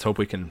man, let's hope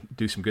we can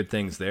do some good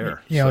things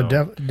there.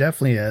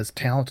 Definitely as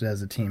talented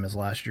as a team as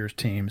last year's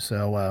team.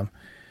 So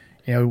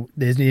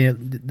this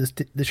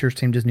year's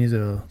team just needs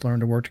to learn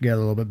to work together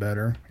a little bit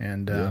better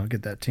and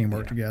get that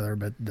teamwork together.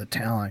 But the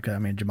talent,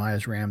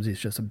 Jemias Ramsey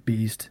is just a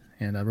beast.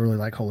 And I really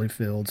like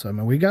Holyfield. So,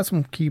 we got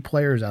some key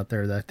players out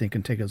there that I think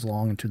can take us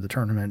long into the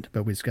tournament,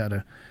 but we just got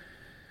to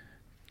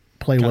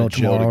play well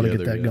tomorrow to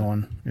get that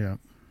going. Yeah.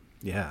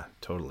 Yeah,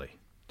 totally.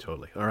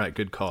 All right,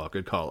 good call.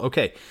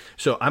 Okay,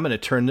 so I'm going to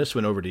turn this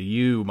one over to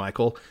you,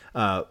 Michael.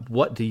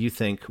 What do you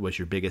think was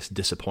your biggest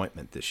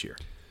disappointment this year?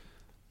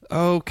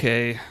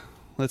 Okay,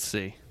 let's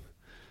see.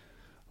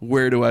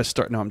 Where do I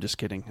start? No, I'm just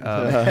kidding.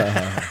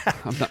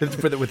 I'm not,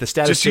 with the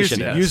statistician.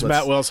 Just use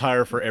Matt Wells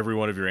hire for every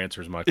one of your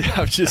answers, Michael.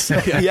 Yeah, I'm just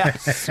saying.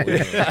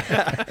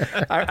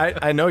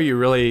 I know you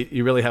really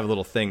have a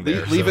little thing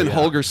there. Leaving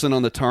Holgerson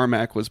on the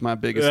tarmac was my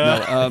biggest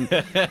no.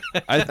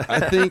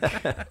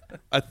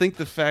 I think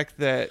the fact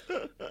that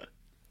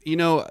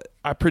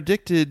I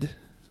predicted,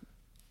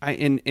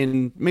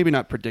 and maybe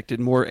not predicted,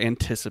 more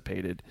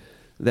anticipated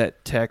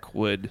that Tech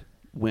would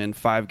win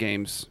 5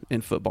 games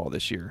in football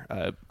this year.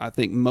 I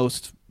think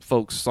most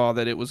folks saw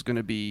that it was going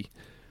to be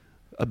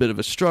a bit of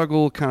a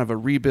struggle, kind of a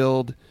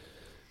rebuild.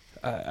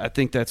 I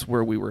think that's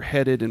where we were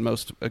headed, and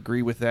most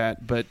agree with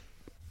that. But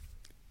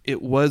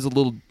it was a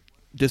little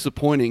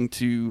disappointing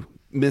to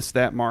miss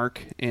that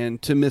mark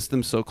and to miss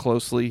them so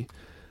closely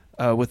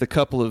with a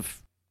couple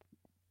of,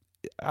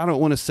 I don't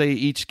want to say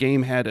each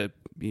game had a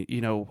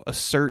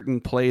certain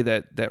play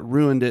that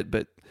ruined it,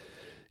 but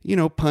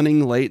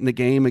punting late in the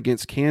game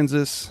against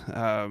Kansas,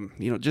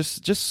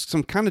 just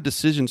some kind of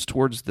decisions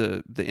towards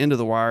the end of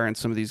the wire in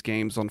some of these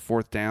games on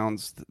fourth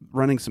downs,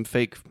 running some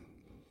fake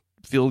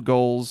field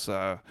goals,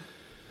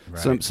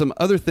 some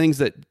other things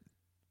that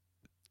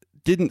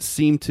didn't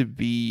seem to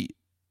be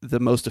the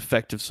most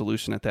effective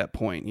solution at that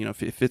point.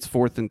 If it's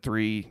 4th and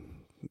 3,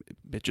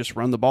 just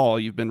run the ball.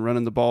 You've been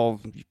running the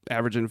ball,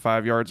 averaging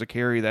 5 yards a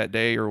carry that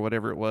day or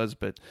whatever it was.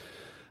 But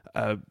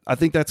I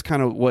think that's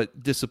kind of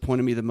what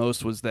disappointed me the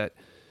most, was that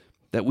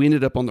we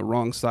ended up on the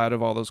wrong side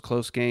of all those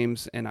close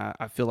games. And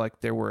I feel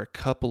like there were a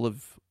couple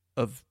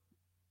of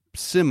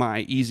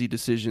semi-easy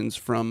decisions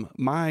from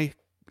my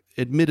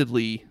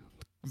admittedly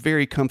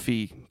very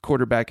comfy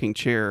quarterbacking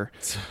chair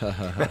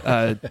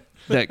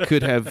that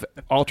could have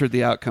altered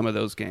the outcome of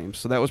those games.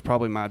 So that was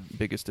probably my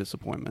biggest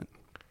disappointment.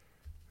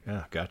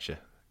 Yeah, gotcha.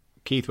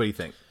 Keith, what do you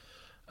think?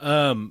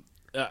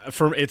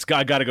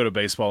 I got to go to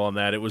baseball on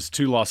that. It was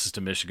 2 losses to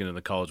Michigan in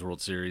the College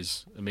World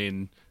Series. I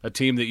mean, a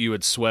team that you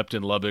had swept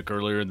in Lubbock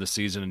earlier in the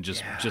season and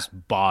just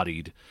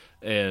bodied,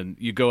 and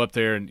you go up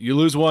there and you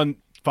lose one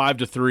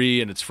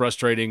 5-3, and it's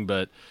frustrating,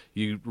 but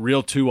you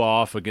reel 2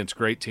 off against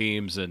great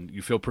teams and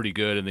you feel pretty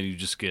good, and then you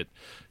just get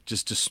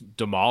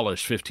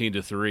demolished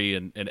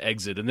 15-3 and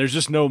exit. And there's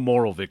just no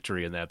moral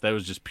victory in that. That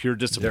was just pure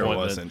disappointment. There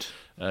wasn't.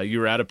 You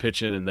were out of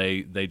pitching, and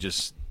they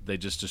just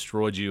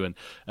destroyed you. And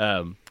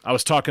I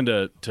was talking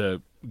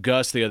to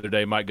Gus the other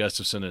day, Mike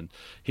Gustafson, and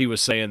he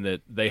was saying that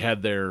they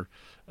had their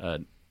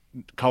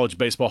College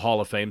Baseball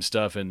Hall of Fame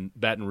stuff in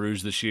Baton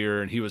Rouge this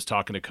year, and he was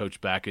talking to Coach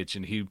Bakich,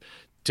 and he,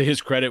 to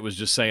his credit, was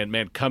just saying,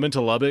 man, coming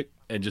to Lubbock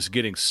and just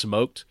getting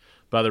smoked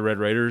by the Red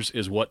Raiders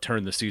is what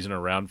turned the season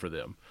around for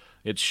them.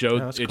 It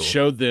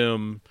showed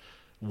them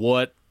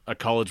what a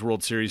College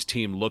World Series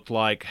team looked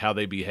like, how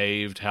they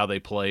behaved, how they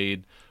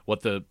played,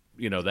 what the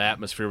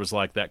atmosphere was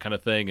like, that kind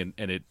of thing,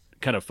 and it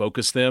kind of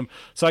focused them.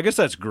 So I guess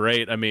that's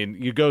great. I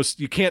mean, you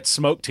can't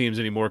smoke teams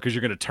anymore because you're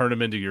going to turn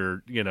them into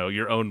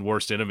your own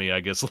worst enemy,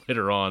 I guess,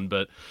 later on.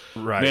 But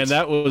man,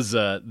 that was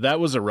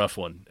a rough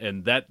one,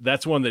 and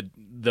that's one that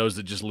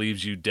just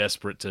leaves you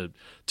desperate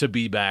to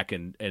be back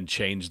and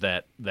change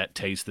that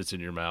taste that's in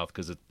your mouth,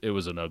 because it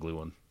was an ugly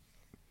one.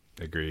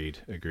 Agreed.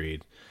 What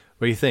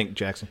do you think,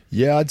 Jackson?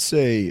 Yeah, I'd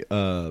say,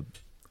 going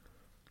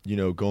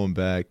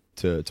back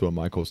to what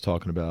Michael was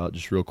talking about,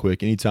 just real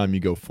quick, anytime you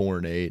go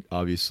 4-8,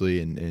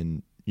 obviously,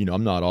 and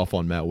I'm not off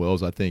on Matt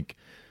Wells. I think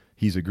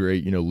he's a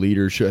great,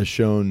 leader, has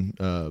shown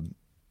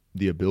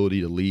the ability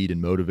to lead and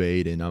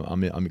motivate, and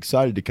I'm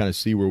excited to kind of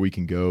see where we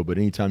can go. But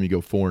anytime you go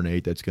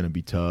 4-8, that's going to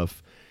be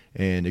tough,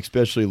 and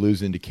especially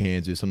losing to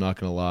Kansas, I'm not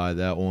going to lie,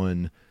 that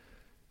one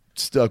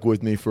stuck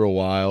with me for a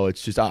while.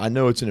 It's just, I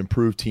know it's an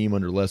improved team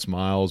under Les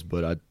Miles,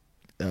 but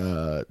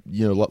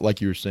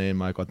like you were saying,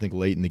 Michael, I think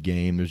late in the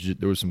game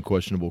there was some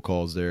questionable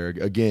calls there.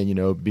 Again,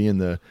 being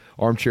the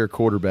armchair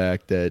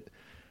quarterback that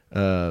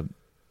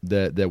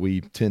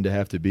we tend to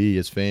have to be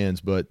as fans,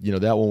 but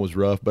that one was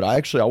rough. But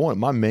I want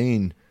my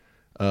main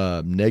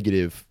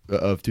negative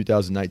of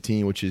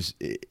 2019, which is,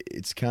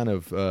 it's kind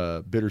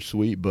of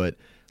bittersweet, but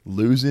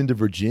losing to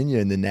Virginia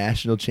in the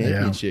national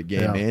championship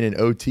game, man, in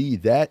OT,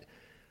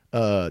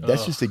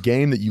 that's just a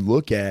game that you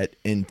look at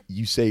and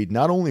you say,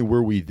 not only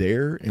were we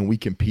there and we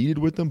competed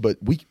with them, but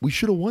we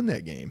should have won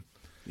that game.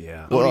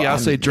 Yeah. Well, I'll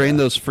say drain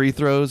those free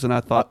throws, and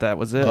I thought that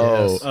was it.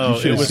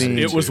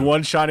 It was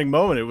one shining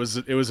moment. It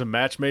was a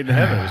match made in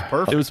heaven. It was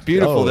perfect. It was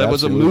beautiful. That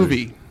was a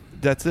movie.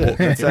 That's it.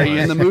 That's how you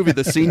end the movie.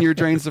 The senior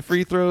drains the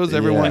free throws.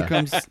 Everyone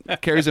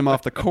carries him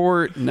off the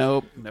court.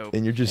 Nope.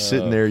 And you're just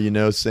sitting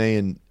there,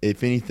 saying,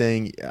 if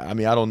anything, I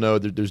mean, I don't know.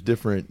 There's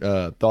different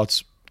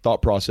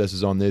thought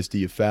processes on this. Do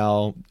you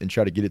foul and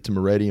try to get it to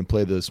Moretti and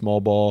play the small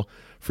ball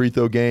free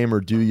throw game, or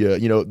do you,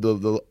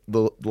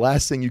 the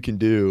last thing you can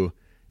do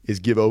is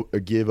give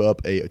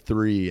up a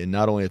 3, and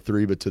not only a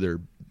 3, but to their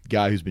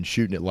guy who's been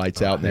shooting it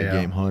lights out in that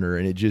game, Hunter.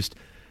 And it just,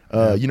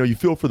 you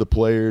feel for the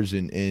players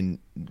and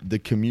the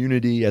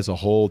community as a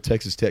whole,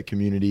 Texas Tech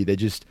community.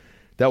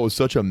 That was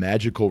such a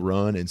magical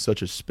run and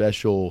such a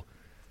special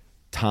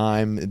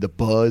time. The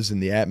buzz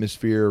and the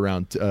atmosphere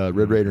around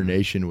Red Raider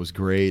Nation was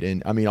great.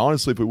 And I mean,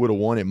 honestly, if we would have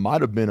won, it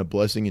might have been a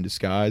blessing in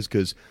disguise,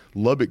 because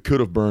Lubbock could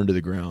have burned to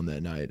the ground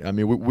that night. I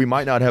mean, we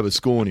might not have a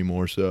school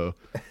anymore, so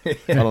I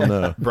don't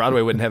know.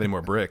 Broadway wouldn't have any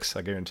more bricks,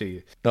 I guarantee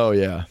you. Oh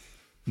yeah,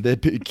 the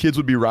kids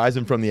would be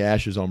rising from the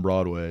ashes on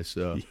Broadway.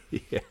 So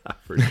yeah,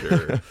 for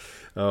sure.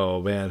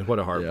 Oh man, what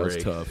a heartbreak. It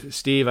was tough.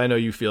 Steve, I know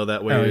you feel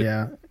that way. Oh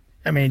yeah.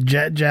 I mean,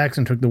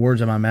 Jackson took the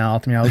words out of my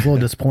mouth. I mean, I was a little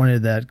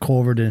disappointed that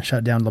Culver didn't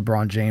shut down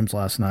LeBron James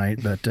last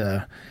night, but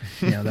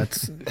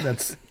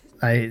that's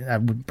I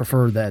would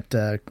prefer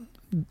that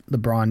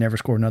LeBron never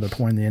scored another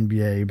point in the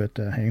NBA, but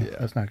hey,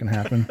 that's not going to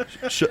happen.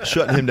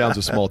 Shutting him down is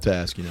a small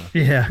task, you know.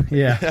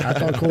 Yeah. I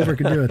thought Culver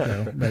could do it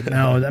though, but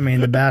no. I mean,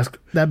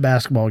 that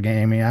basketball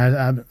game.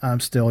 I mean, I'm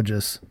still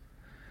just.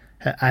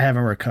 I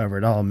haven't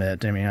recovered. I'll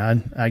admit. I mean,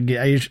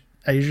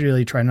 I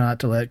usually try not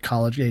to let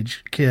college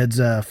age kids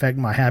affect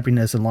my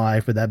happiness in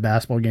life, but that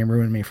basketball game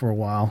ruined me for a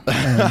while.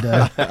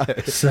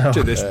 And so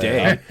to this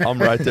day,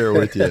 I'm right there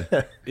with you.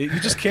 You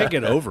just can't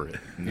get over it,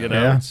 you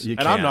know.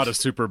 And I'm not a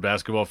super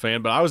basketball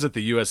fan, but I was at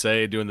the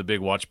USA doing the big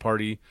watch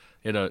party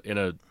in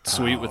a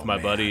suite with my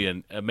buddy,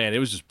 and man, it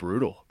was just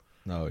brutal.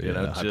 Oh yeah, you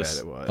know, I bet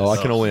it was. Oh,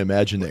 I can only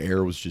imagine the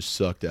air was just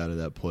sucked out of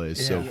that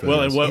place. So fast.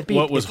 Well, and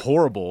what was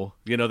horrible,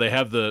 you know, they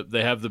have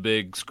the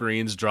big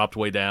screens dropped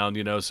way down,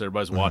 you know, so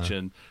everybody's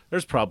watching.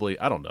 There's probably,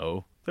 I don't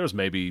know, there was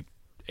maybe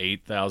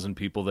 8,000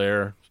 people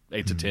there,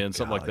 8 to 10,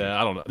 something like that.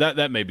 I don't know.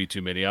 That may be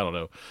too many. I don't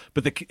know.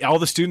 But all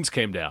the students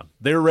came down.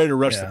 They were ready to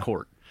rush the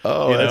court.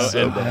 Oh, that's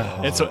so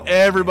bad. And so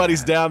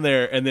everybody's down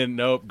there, and then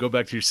nope, go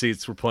back to your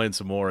seats. We're playing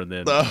some more, and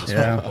then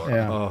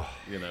that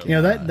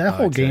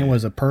whole game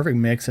was a perfect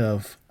mix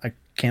of I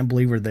can't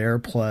believe we're there,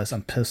 plus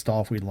I'm pissed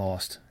off we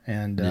lost,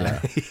 and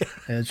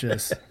it's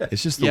just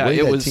the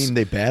way that team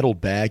they battled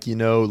back, you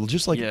know,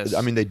 just like I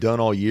mean they've done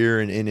all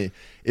year, and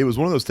it was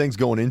one of those things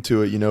going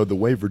into it, you know, the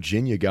way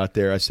Virginia got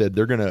there. I said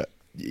they're gonna,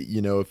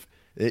 you know,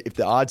 if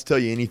the odds tell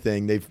you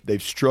anything,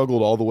 they've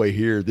struggled all the way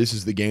here. This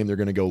is the game they're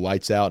going to go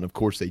lights out, and of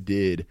course they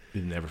did.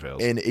 It never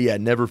fails. And it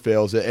never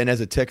fails. And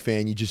as a Tech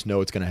fan, you just know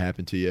it's going to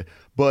happen to you.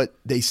 But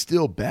they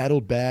still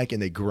battled back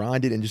and they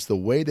grinded, and just the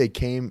way they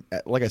came.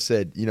 Like I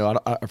said, you know,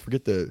 I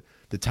forget the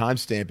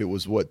timestamp. It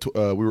was what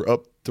we were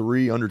up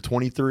 3 under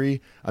 23.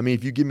 I mean,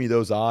 if you give me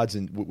those odds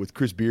and with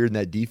Chris Beard and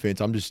that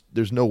defense,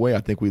 there's no way I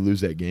think we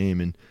lose that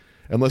game. And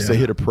unless they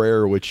hit a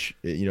prayer, which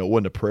it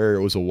wasn't a prayer,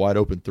 it was a wide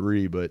open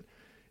 3, but.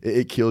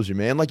 It kills you,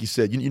 man. Like you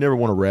said, you never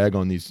want to rag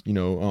on these, you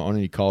know, on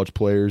any college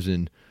players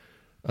and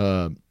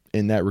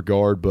in that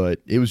regard,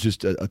 but it was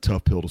just a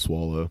tough pill to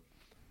swallow.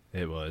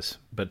 It was.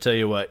 But tell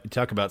you what, you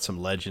talk about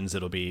some legends.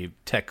 It'll be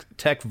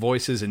tech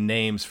voices and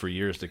names for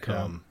years to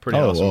come. Yeah. Pretty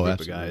awesome group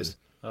of guys.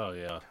 Oh,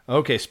 yeah.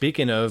 Okay,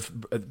 speaking of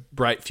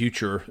bright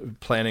future,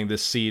 planting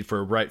this seed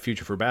for a bright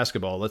future for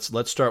basketball,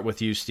 let's start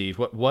with you, Steve.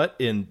 What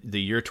in the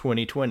year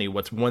 2020,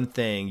 what's one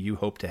thing you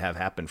hope to have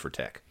happen for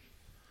Tech?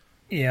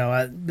 You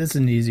know, this is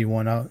an easy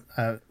one.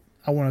 I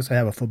want us to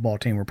have a football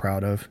team we're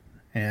proud of,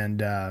 and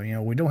you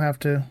know, we don't have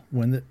to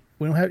win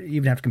we don't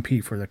even have to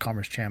compete for the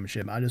conference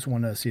championship. I just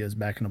want to see us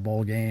back in a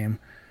bowl game,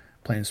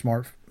 playing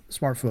smart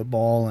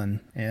football,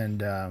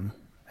 and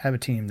have a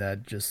team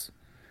that just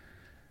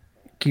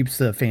keeps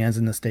the fans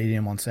in the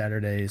stadium on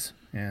Saturdays,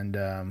 and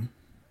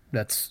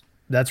that's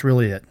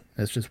really it.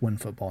 Let's just win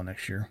football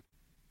next year.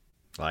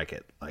 Like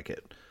it.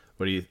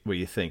 What do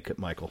you think,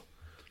 Michael?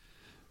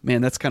 Man,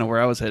 that's kind of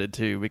where I was headed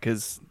too,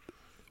 because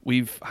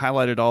we've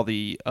highlighted all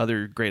the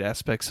other great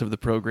aspects of the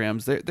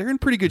programs. They're in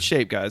pretty good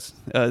shape, guys.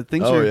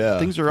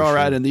 Things are all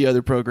right in the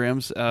other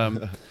programs.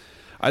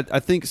 I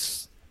think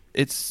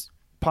it's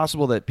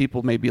possible that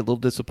people may be a little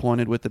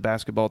disappointed with the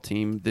basketball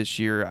team this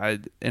year. I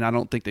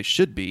don't think they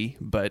should be,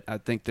 but I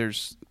think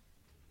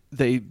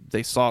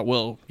they saw,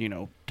 well, you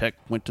know, Tech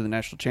went to the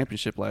national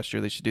championship last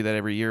year. They should do that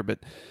every year, but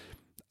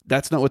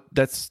that's not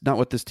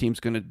what this team's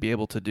going to be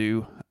able to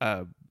do.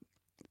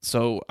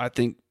 So I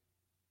think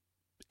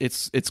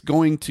it's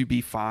going to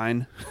be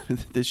fine.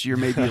 This year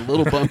may be a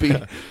little bumpy.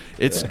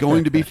 It's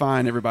going to be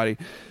fine, everybody.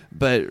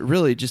 But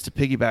really, just to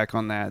piggyback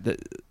on that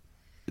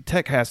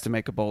Tech has to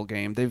make a bowl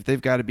game.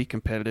 They've got to be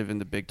competitive in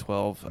the Big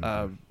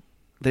 12.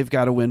 They've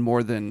got to win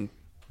more than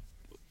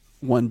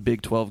one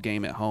Big 12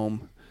 game at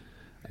home.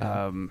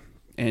 Yeah.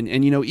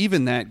 And you know,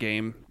 even that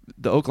game,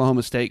 the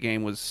Oklahoma State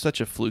game, was such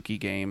a fluky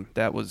game.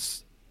 That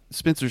was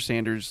Spencer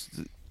Sanders.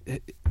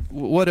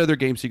 What other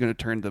games are you going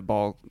to turn the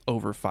ball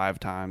over 5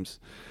 times?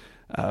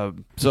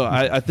 So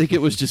I think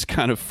it was just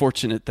kind of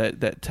fortunate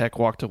that Tech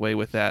walked away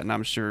with that, and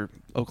I'm sure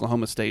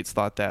Oklahoma State's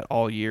thought that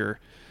all year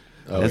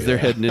they're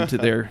heading into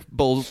their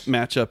bowl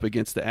matchup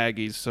against the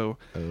Aggies. So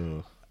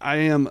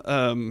I'm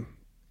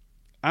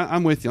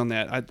with you on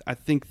that. I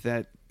think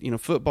that, you know,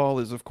 football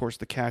is, of course,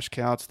 the cash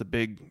cow. It's the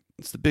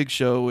big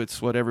show.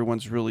 It's what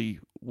everyone's really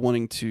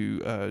wanting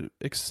to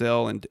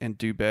excel and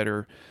do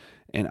better.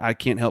 And I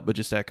can't help but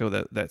just echo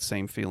that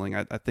same feeling.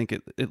 I think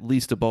at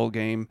least a bowl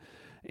game.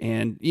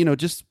 And, you know,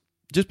 just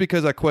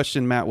because I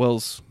question Matt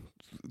Wells'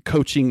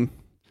 coaching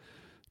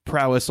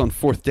prowess on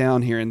 4th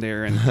down here and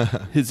there and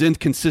his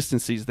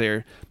inconsistencies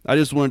there, I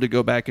just wanted to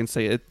go back and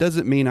say it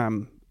doesn't mean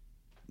I'm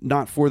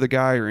not for the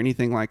guy or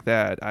anything like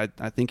that.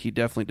 I think he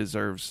definitely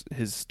deserves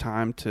his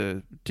time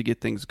to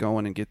get things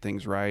going and get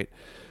things right.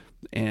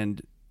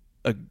 And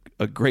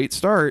a great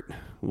start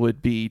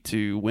would be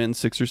to win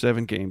 6 or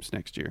 7 games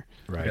next year.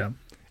 Right. Yeah.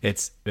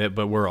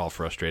 But we're all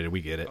frustrated.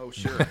 We get it. Oh,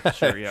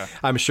 sure, yeah.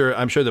 I'm sure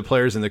the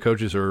players and the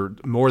coaches are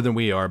more than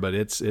we are, but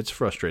it's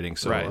frustrating.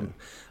 So right.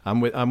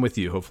 I'm with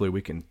you. Hopefully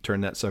we can turn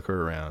that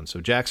sucker around.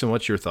 So Jackson,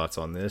 what's your thoughts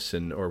on this,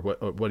 or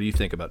what do you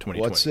think about 2020?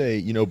 Well, I'd say,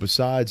 you know,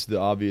 besides the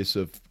obvious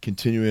of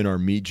continuing our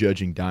meat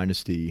judging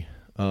dynasty,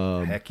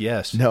 Heck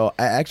yes. No,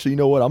 actually, you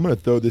know what? I'm going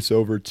to throw this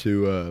over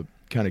to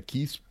kind of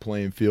Keith's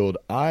playing field.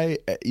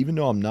 Even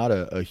though I'm not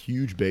a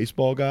huge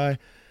baseball guy,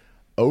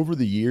 over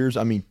the years,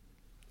 I mean,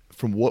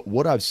 from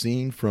what I've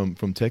seen from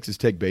Texas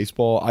Tech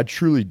baseball, I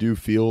truly do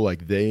feel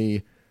like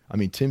Tim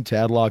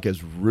Tadlock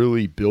has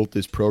really built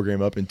this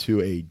program up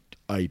into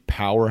a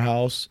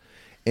powerhouse.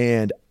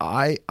 And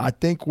I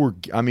think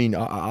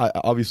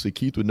obviously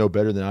Keith would know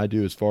better than I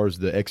do as far as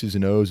the X's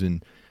and O's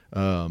and,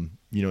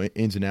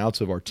 ins and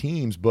outs of our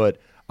teams. But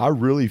I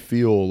really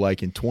feel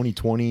like in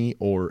 2020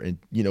 or in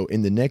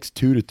the next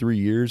 2 to 3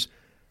 years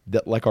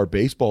that like our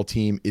baseball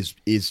team is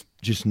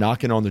just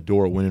knocking on the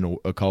door of winning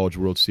a College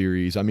World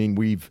Series. I mean,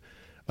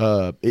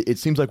 it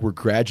seems like we're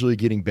gradually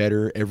getting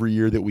better every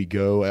year that we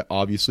go,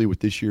 obviously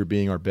with this year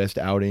being our best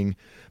outing,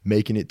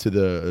 making it to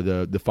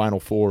the Final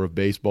Four of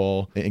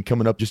baseball and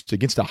coming up just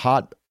against a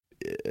hot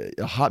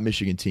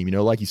Michigan team.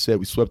 Like you said,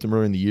 we swept them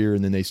early in the year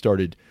and then they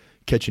started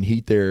catching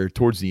heat there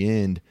towards the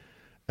end.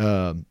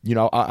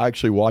 I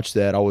actually watched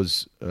that. I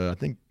was, I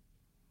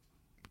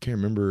can't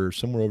remember,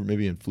 somewhere over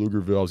maybe in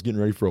Pflugerville. I was getting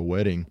ready for a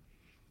wedding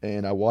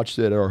and I watched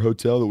it at our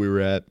hotel that we were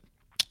at.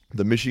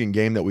 The Michigan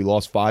game that we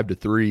lost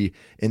 5-3,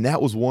 and that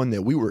was one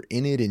that we were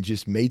in it and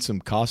just made some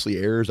costly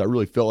errors. I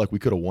really felt like we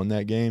could have won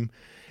that game.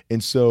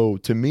 And so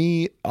to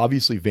me,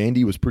 obviously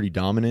Vandy was pretty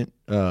dominant.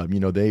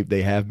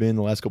 They have been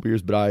the last couple of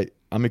years, but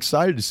I'm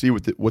excited to see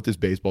what this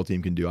baseball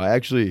team can do. I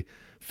actually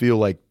feel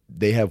like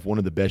they have one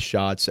of the best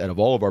shots out of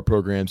all of our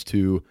programs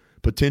to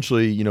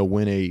potentially,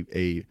 win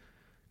a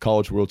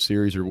College World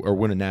Series or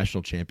win a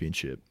national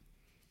championship.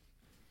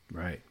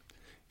 Right.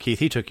 Keith,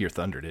 he took your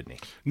thunder, didn't he?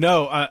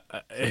 No, I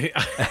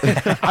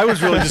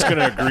was really just going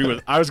to agree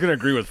with. I was going to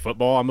agree with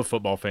football. I'm a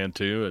football fan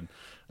too, and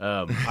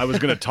I was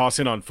going to toss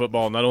in on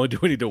football. Not only do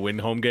we need to win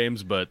home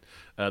games, but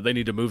they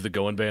need to move the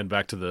going band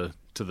back to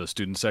the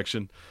student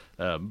section.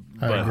 I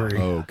agree.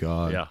 Oh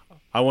God, yeah.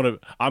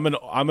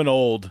 I'm an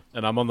old,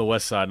 and I'm on the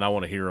west side, and I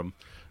want to hear them.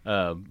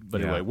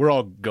 But anyway, we're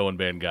all going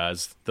band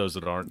guys. Those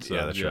that aren't, so,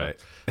 yeah, that's right.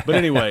 But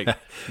anyway,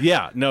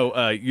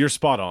 you're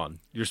spot on.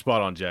 You're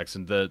spot on,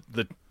 Jackson. The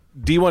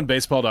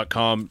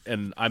D1Baseball.com,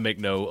 and I make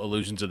no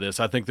allusion to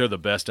this, I think they're the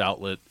best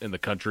outlet in the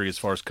country as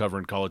far as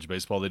covering college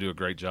baseball. They do a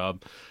great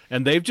job.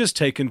 And they've just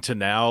taken to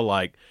now,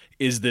 like,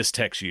 is this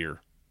Tech's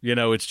year?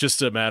 It's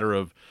just a matter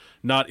of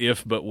not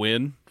if, but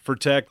when for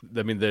Tech.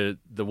 I mean,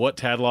 the what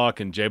Tadlock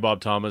and J.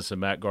 Bob Thomas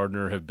and Matt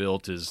Gardner have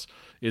built is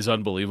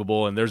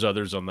unbelievable. And there's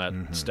others on that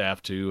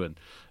staff too. And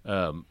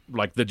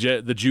like the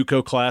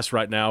JUCO class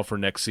right now for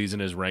next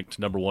season is ranked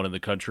number 1 in the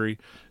country.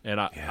 And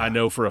I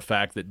know for a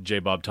fact that J.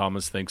 Bob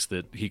Thomas thinks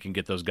that he can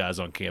get those guys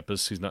on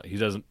campus. He's not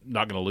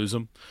going to lose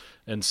them.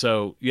 And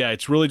so,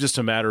 it's really just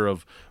a matter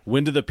of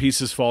when do the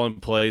pieces fall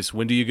in place?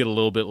 When do you get a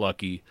little bit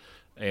lucky?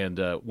 And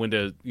when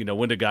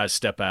do guys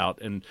step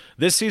out? And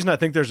this season, I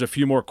think there's a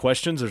few more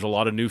questions. There's a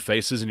lot of new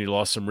faces, and you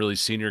lost some really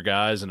senior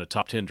guys and a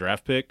top 10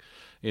 draft pick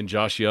in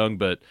Josh Young.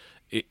 But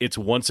it's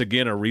once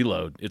again a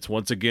reload. It's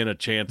once again a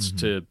chance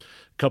to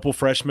couple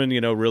freshmen,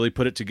 really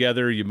put it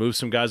together. You move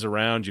some guys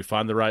around, you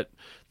find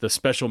the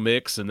special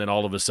mix, and then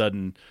all of a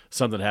sudden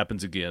something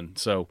happens again.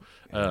 So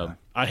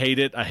I hate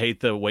it. I hate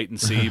the wait and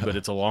see, but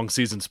it's a long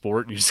season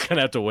sport, and you just kind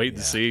of have to wait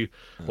and see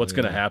what's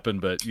going to happen.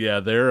 But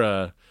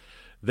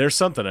they're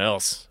something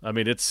else. I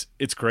mean, it's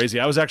crazy.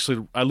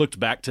 I looked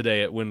back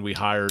today at when we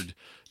hired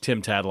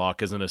Tim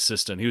Tadlock as an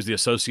assistant. He was the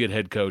associate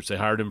head coach. They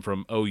hired him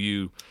from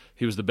OU.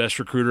 He was the best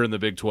recruiter in the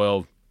Big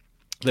 12.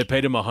 They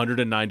paid him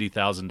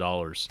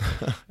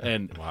 $190,000,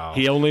 and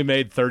he only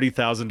made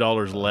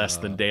 $30,000 less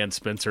than Dan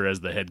Spencer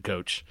as the head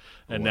coach.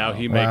 And now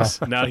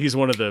he's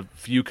one of the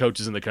few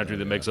coaches in the country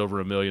that makes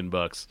over $1 million.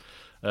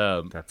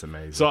 That's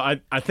amazing. So I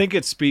think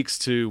it speaks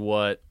to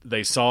what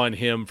they saw in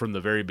him from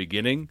the very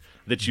beginning,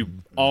 that you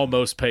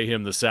almost pay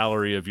him the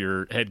salary of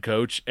your head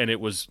coach, and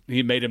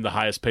he made him the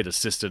highest paid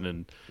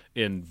assistant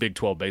in Big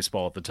 12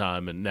 baseball at the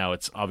time, and now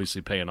it's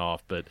obviously paying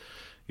off. But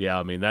yeah,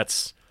 I mean,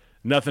 that's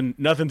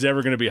nothing's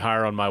ever going to be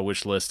higher on my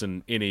wish list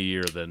in any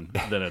year than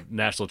a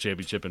national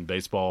championship in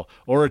baseball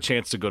or a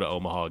chance to go to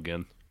Omaha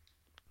again.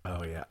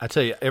 Oh yeah, I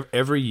tell you,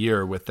 every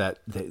year with that,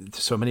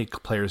 so many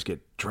players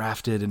get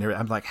drafted, and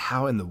I'm like,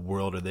 how in the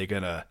world are they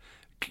gonna,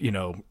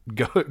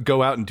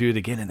 go out and do it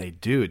again? And they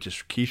do. It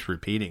just keeps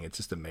repeating. It's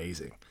just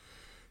amazing,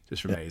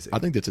 amazing. I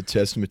think that's a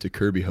testament to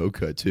Kirby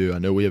Hocutt too. I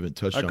know we haven't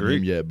touched on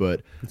him yet,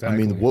 but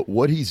exactly. I mean,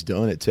 what he's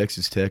done at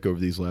Texas Tech over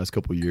these last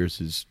couple of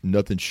years is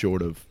nothing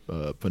short of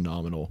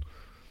phenomenal.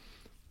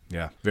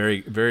 Yeah,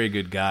 very, very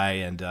good guy,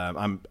 and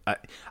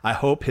I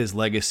hope his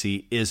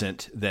legacy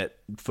isn't that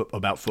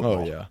about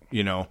football. Oh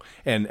yeah,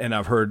 and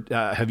I've heard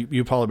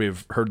you probably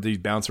have heard these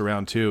bounce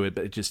around too.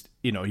 It just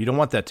you don't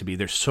want that to be.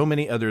 There's so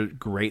many other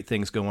great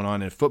things going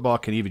on, and football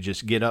can even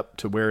just get up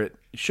to where it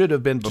should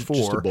have been before.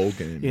 Just a bowl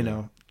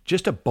game,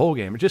 just a bowl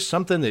game, just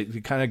something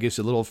that kind of gives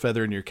a little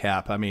feather in your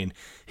cap. I mean,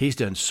 he's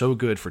done so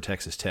good for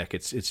Texas Tech.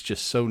 It's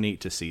just so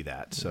neat to see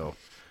that. So.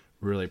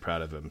 Really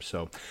proud of him.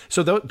 So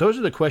those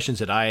are the questions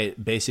that I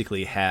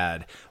basically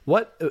had.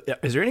 What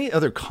is there any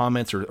other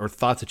comments or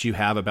thoughts that you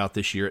have about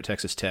this year at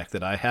Texas Tech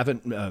that I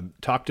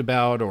haven't talked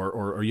about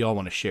or y'all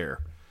want to share?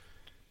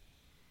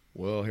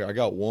 Well, here I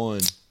got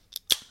one.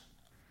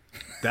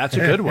 That's a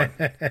good one.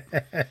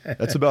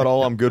 That's about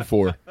all I'm good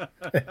for.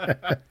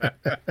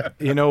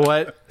 You know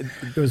what?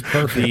 It was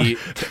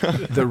perfect.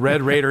 The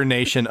Red Raider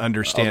Nation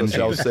understands.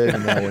 I was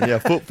saving that one. Yeah,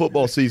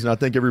 football season. I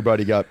think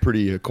everybody got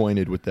pretty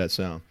acquainted with that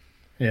sound.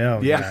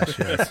 Yeah, gosh,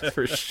 yes.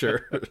 For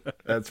sure.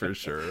 That's for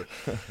sure.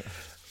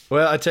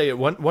 Well, I tell you,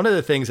 one of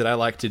the things that I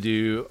like to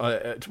do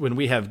when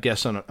we have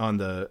guests on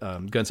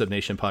the Guns Up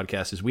Nation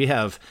podcast is we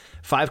have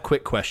 5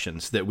 quick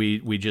questions that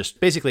we just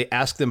basically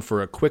ask them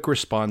for a quick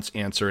response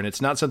answer. And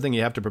it's not something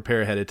you have to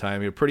prepare ahead of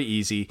time. You're pretty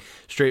easy,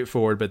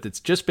 straightforward, but it's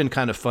just been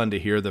kind of fun to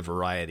hear the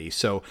variety.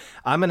 So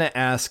I'm going to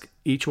ask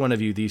each one of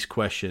you these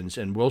questions,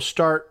 and we'll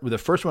start with the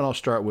first one. I'll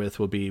start with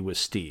will be with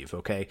Steve.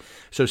 Okay.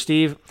 So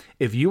Steve,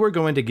 if you were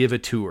going to give a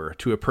tour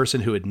to a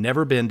person who had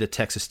never been to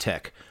Texas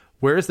Tech,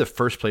 where is the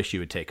first place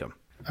you would take them?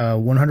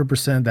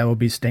 100% that would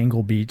be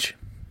Stengel Beach.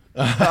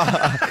 I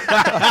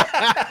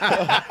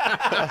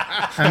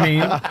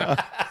mean,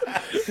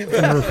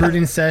 from a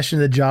recruiting session,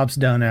 the job's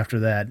done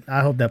after that.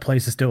 I hope that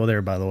place is still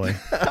there, by the way.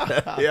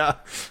 Yeah.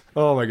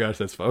 Oh my gosh,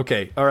 that's fun.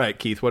 Okay. All right,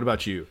 Keith, what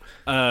about you?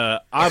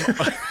 That's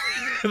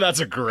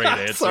a great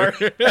answer.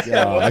 Sorry.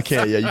 Yeah, I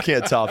can't. Yeah, you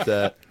can't top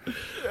that.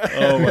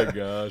 Oh my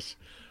gosh.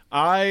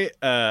 I'm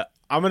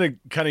gonna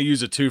kind of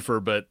use a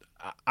twofer, but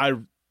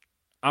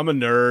I'm a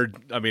nerd.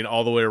 I mean,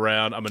 all the way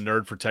around. I'm a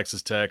nerd for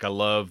Texas Tech. I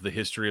love the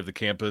history of the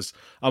campus.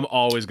 I'm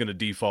always going to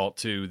default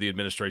to the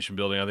administration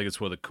building. I think it's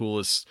one of the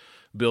coolest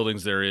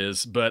buildings there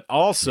is. But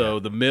also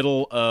the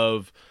middle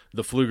of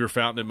the Pfluger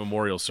Fountain at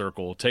Memorial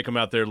Circle. Take them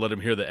out there, let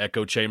them hear the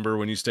echo chamber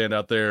when you stand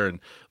out there and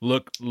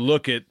look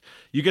at.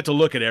 You get to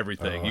look at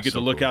everything. You get to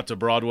look out to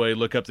Broadway,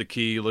 look up the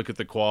Key, look at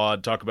the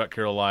Quad, talk about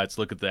Carol Lights,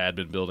 look at the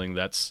admin building.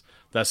 That's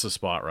the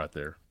spot right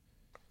there.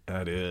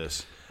 That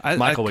is. I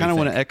kind of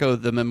want to echo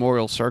the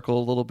Memorial Circle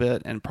a little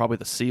bit, and probably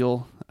the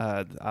Seal.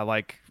 I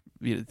like,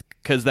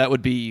 because that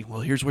would be,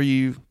 well, here's where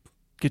you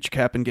get your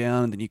cap and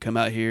gown, and then you come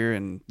out here,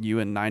 and you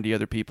and 90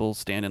 other people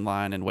stand in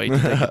line and wait to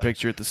take a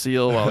picture at the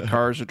Seal while the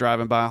cars are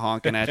driving by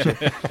honking at you.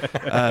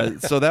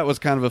 So that was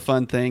kind of a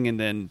fun thing. And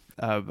then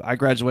I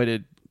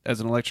graduated as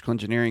an electrical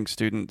engineering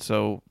student,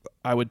 so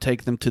I would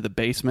take them to the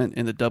basement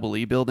in the Double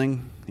E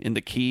building in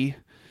the Key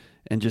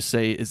and just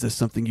say, is this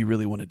something you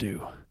really want to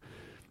do?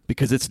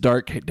 Because it's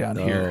dark down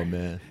here,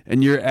 man.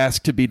 And you're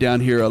asked to be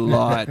down here a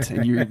lot,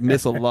 and you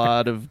miss a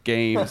lot of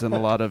games and a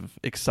lot of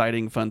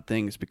exciting, fun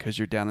things because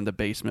you're down in the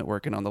basement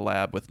working on the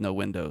lab with no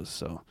windows.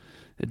 So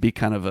it'd be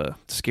kind of a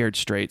scared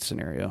straight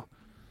scenario.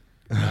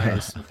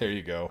 Nice. There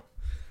you go.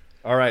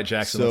 All right,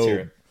 Jackson, let's hear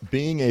it.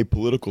 Being a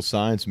political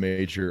science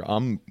major,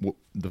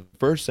 the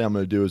first thing I'm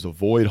going to do is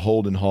avoid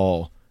Holden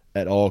Hall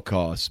at all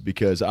costs,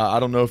 because I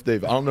don't know if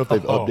they've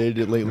updated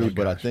it lately,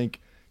 but I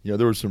think.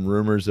 There were some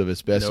rumors of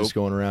asbestos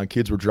going around.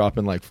 Kids were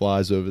dropping like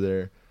flies over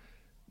there.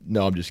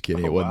 No, I'm just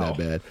kidding. It wasn't that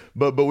bad.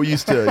 But we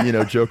used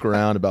to, joke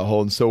around about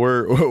Holden. So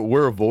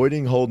we're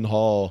avoiding Holden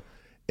Hall,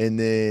 and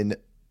then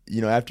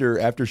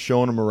after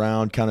showing them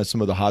around kind of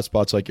some of the hot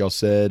spots, like y'all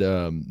said,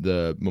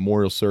 the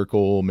Memorial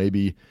Circle,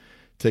 maybe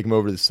take them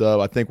over to the Sub.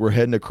 I think we're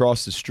heading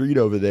across the street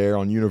over there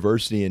on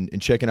University and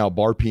checking out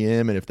Bar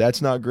PM. And if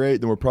that's not great,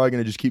 then we're probably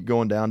going to just keep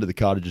going down to the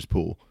Cottages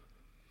Pool.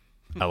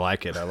 I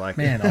like it.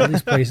 Man, all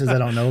these places I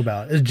don't know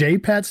about. Is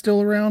J-Pat still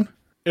around?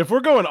 If we're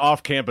going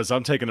off campus,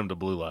 I'm taking them to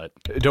Blue Light.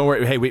 Don't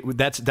worry. Hey,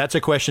 that's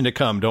a question to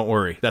come. Don't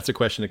worry. That's a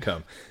question to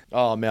come.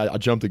 Oh, man, I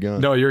jumped the gun.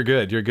 No, you're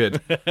good. You're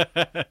good.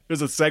 It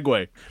was a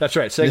segue. That's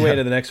right. Segue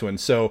to the next one.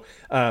 So,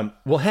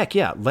 well, heck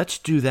yeah. Let's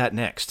do that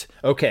next.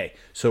 Okay.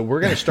 So we're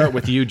going to start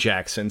with you,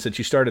 Jackson, since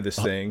you started this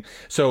thing.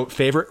 So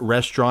favorite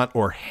restaurant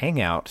or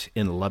hangout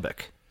in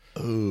Lubbock?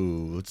 Oh,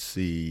 let's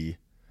see.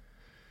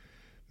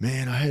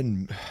 Man, I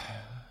hadn't...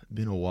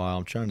 been a while.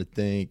 I'm trying to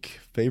think.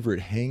 Favorite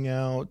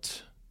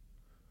hangout.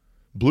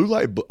 Blue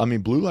Light. I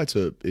mean, Blue Light's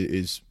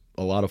is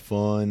a lot of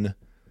fun.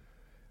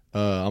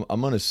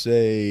 I'm gonna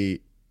say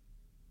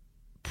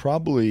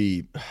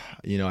probably.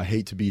 I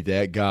hate to be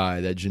that guy,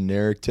 that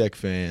generic Tech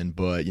fan,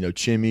 but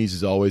Chimmy's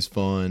is always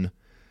fun.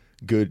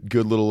 Good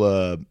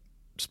little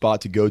spot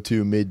to go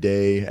to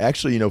midday.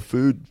 Actually,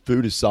 food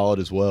is solid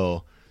as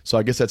well. So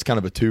I guess that's kind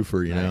of a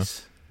twofer.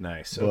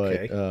 Nice. But,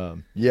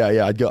 Okay.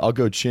 Yeah. I'll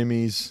go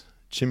Chimmy's.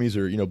 Chimmy's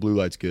or Blue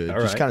Light's good. All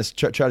Just right. kind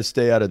of try to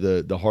stay out of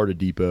the heart of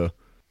Depot.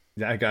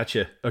 I got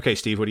you. Okay,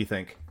 Steve, what do you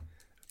think?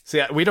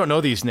 See, we don't know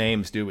these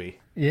names, do we?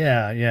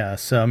 Yeah.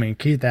 So I mean,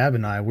 Keith Ab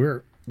and I,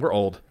 we're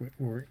old.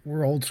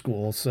 We're old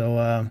school. So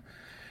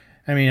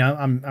I mean,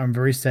 I'm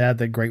very sad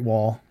that Great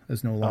Wall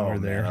is no longer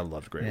there. Man, I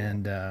loved Great Wall.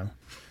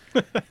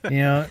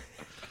 And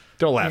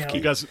don't laugh, Keith.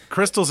 You guys,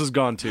 Crystals is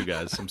gone too,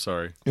 guys. I'm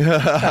sorry.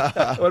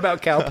 What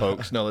about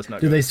Cowpokes? No, let's not.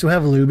 Do they still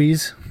have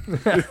Lubies?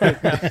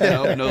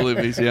 No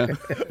Lubies, yeah.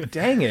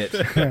 Dang it.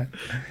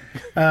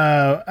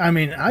 I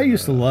mean, I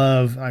used to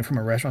love, from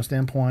a restaurant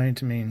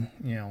standpoint,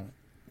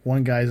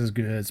 One Guy's is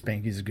good,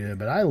 Spanky's is good,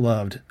 but I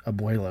loved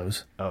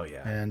Abuelos. Oh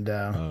yeah, and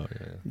Still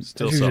that's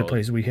usually solid. the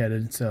place we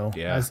headed. So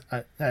Yeah.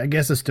 I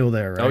guess it's still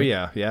there, right? Oh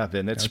yeah,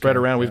 and it's spread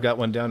around. We've got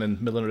one down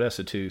in Midland,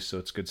 Odessa too, so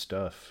it's good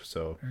stuff.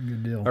 So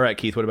Good deal. all right,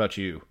 Keith, what about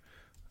you?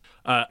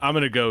 I'm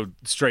going to go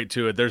straight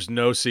to it. There's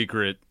no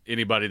secret.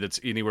 Anybody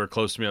that's anywhere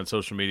close to me on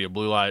social media,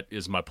 Blue Light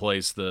is my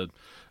place. The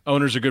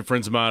owners are good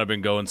friends of mine. I've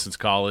been going since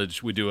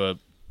college. We do a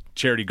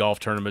charity golf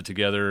tournament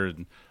together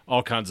and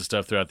all kinds of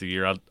stuff throughout the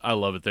year. I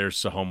love it there.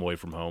 It's a home away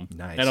from home.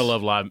 Nice. And I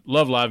love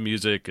live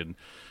music and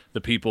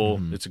the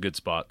people. It's a good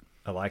spot.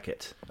 I like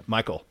it,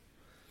 Michael.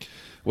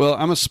 Well,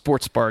 I'm a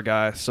sports bar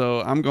guy,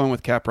 so I'm going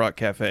with Cap Rock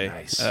Cafe.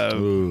 Nice.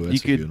 Ooh,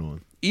 that's a good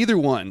one. Either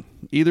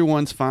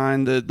one's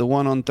fine. The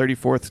one on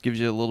 34th gives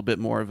you a little bit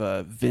more of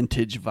a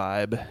vintage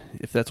vibe,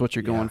 if that's what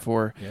you're going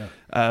for.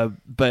 Yeah.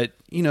 But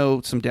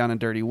some down and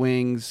dirty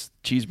wings,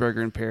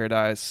 cheeseburger in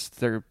paradise,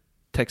 their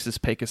Texas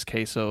Pecos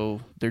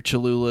queso, their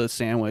Cholula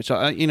sandwich.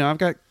 I've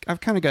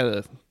kind of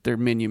got their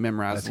menu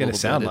memorized. That's going to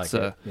sound like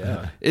it.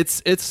 Yeah.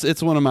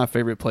 It's one of my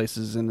favorite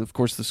places, and of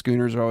course the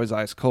schooners are always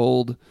ice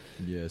cold.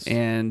 Yes.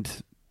 And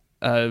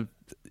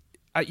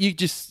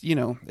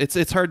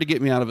it's hard to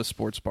get me out of a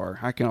sports bar.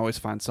 I can always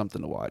find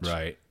something to watch.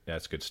 Right.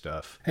 That's good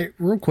stuff. Hey,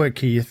 real quick,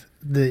 Keith,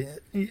 the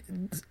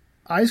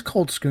ice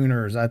cold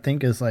schooners, I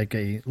think, is like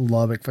a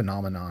Lubbock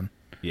phenomenon.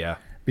 Yeah.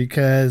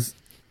 Because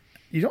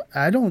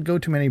I don't go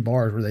to many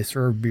bars where they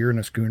serve beer in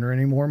a schooner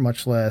anymore,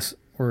 much less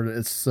where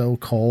it's so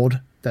cold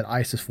that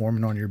ice is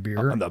forming on your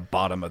beer. On the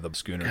bottom of the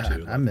schooner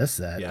too. I miss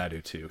that. Yeah, I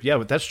do too. Yeah,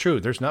 but that's true.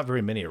 There's not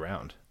very many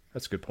around.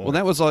 That's a good point. Well,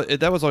 that was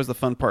always the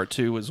fun part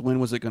too. Was when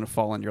was it going to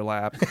fall in your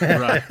lap?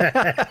 Right.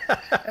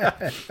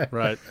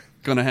 Right.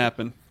 Going to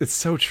happen. It's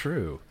so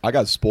true. I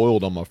got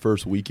spoiled on my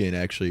first weekend,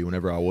 actually,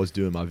 whenever I was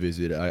doing my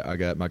visit. I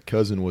got my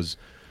cousin was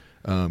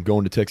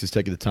going to Texas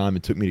Tech at the time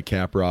and took me to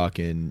Cap Rock.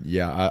 And,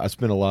 I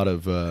spent a lot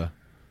of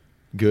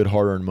good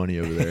hard-earned money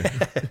over there.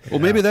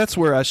 Well, maybe that's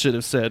where I should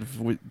have said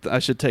I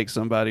should take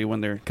somebody when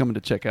they're coming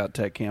to check out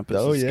Tech campus.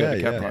 Oh, Let's go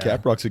to Cap Rock.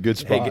 Cap Rock's a good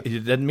spot. Hey,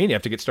 it doesn't mean you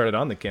have to get started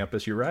on the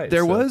campus. You're right.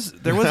 There was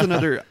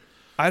another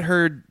 – I'd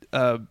heard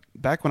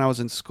back when I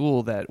was in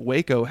school that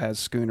Waco has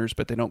schooners,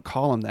 but they don't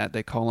call them that.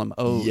 They call them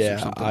O's or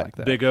something like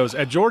that. Big O's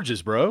at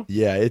George's, bro.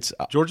 Yeah, it's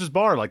George's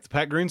Bar, like the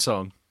Pat Green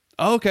song.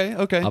 Oh, okay.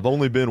 I've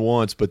only been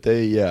once, but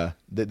they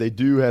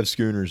do have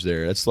schooners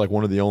there. That's like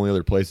one of the only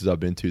other places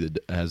I've been to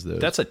that has those.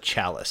 That's a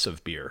chalice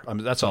of beer. I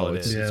mean, that's all it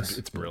is. Yes.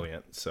 It's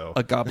brilliant. So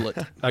A goblet.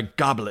 A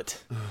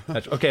goblet.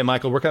 Okay,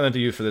 Michael, we're coming to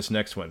you for this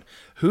next one.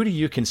 Who do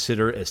you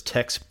consider as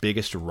Tech's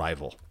biggest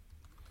rival?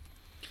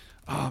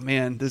 Oh,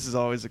 man, this is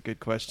always a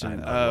good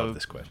question. I love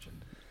this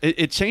question.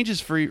 It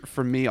changes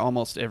for me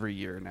almost every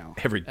year now.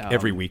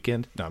 Every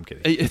weekend? No, I'm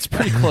kidding. It's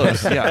pretty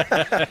close,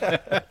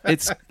 yeah.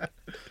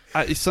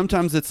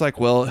 Sometimes it's like,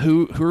 well,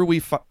 who are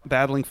we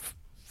battling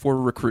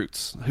for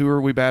recruits? Who are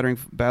we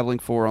battling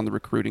for on the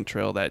recruiting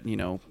trail that,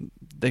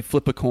 they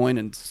flip a coin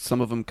and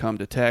some of them come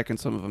to Tech and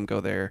some of them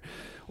go there?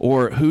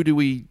 Or who do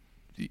we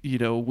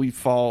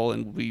fall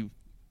and we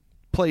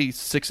play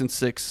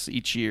 6-6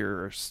 each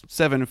year or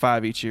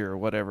 7-5 each year or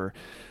whatever.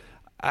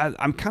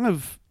 I'm kind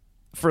of,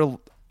 for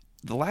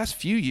the last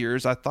few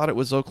years, I thought it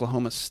was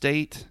Oklahoma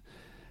State,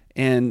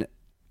 and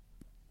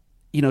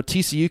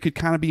TCU could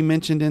kind of be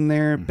mentioned in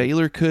there. Mm-hmm.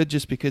 Baylor could,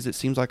 just because it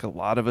seems like a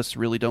lot of us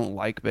really don't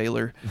like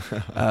Baylor.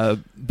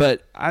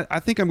 But I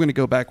think I'm going to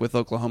go back with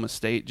Oklahoma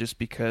State, just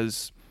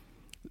because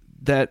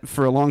that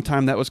for a long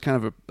time that was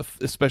kind of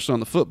especially on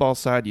the football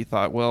side, you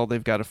thought, well,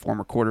 they've got a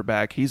former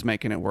quarterback, he's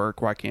making it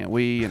work, why can't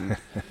we? And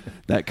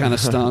that kind of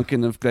stunk,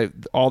 and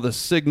all the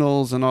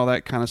signals and all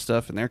that kind of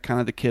stuff, and they're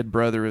kind of the kid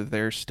brother of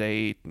their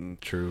state.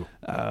 And true.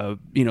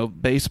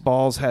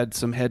 Baseball's had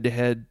some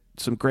head-to-head,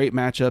 some great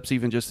matchups,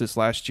 even just this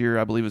last year.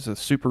 I believe it was the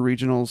Super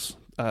Regionals.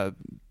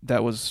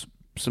 That was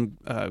some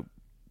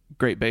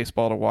great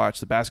baseball to watch.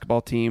 The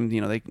basketball team,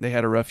 they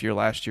had a rough year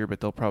last year,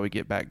 but they'll probably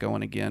get back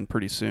going again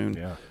pretty soon.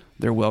 Yeah.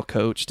 They're well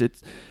coached.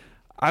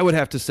 I would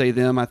have to say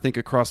them. I think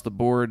across the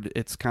board,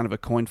 it's kind of a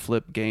coin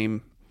flip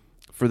game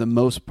for the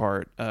most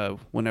part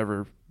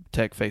whenever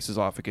Tech faces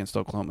off against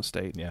Oklahoma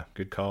State. Yeah,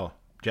 good call.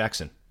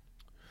 Jackson.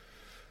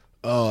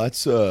 Oh,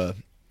 that's I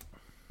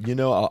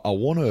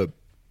want to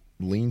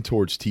lean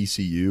towards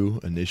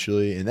TCU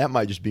initially, and that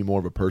might just be more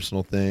of a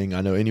personal thing. I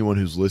know anyone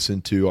who's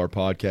listened to our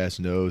podcast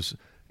knows,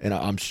 and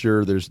I'm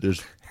sure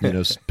there's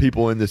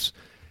people in this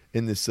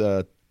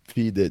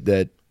feed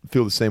that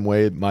feel the same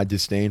way. My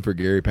disdain for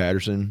Gary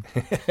Patterson,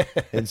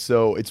 and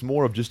so it's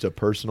more of just a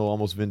personal,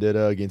 almost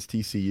vendetta against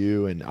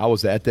TCU. And I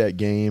was at that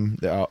game.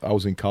 I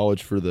was in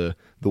college for the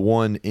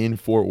one in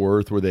Fort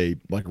Worth where they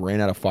ran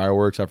out of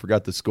fireworks. I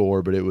forgot the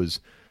score, but it was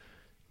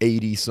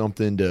 80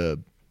 something to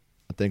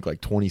I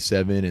think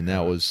 27, and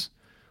that was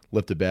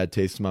left a bad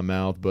taste in my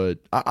mouth. But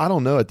I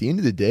don't know. At the end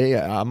of the day,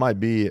 I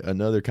might be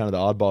another kind of the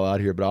oddball out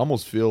here, but I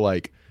almost feel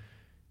like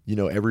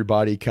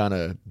everybody kind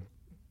of,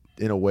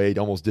 in a way,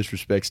 almost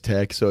disrespects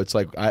Tech. So it's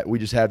we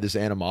just have this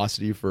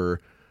animosity for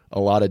a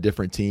lot of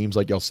different teams.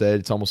 Like y'all said,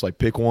 it's almost like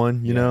pick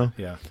one, you know?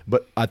 Yeah.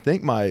 But I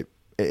think my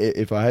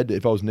if I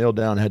was nailed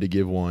down and had to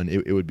give one,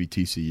 it would be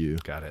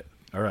TCU. Got it.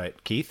 All right,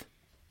 Keith.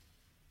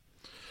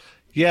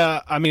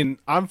 Yeah, I mean,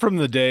 I'm from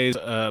the days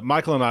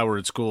Michael and I were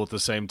at school at the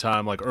same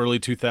time, like early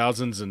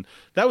 2000s, and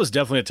that was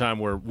definitely a time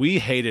where we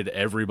hated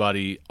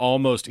everybody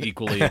almost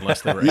equally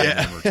unless they were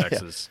A&M or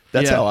Texas.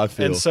 That's how I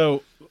feel. And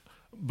so,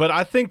 but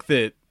I think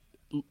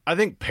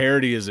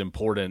parity is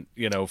important,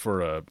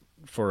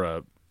 for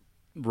a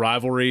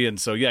rivalry, and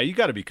so you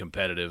got to be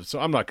competitive. So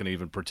I'm not going to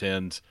even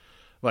pretend.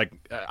 Like,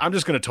 I'm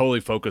just going to totally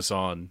focus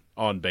on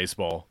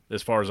baseball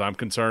as far as I'm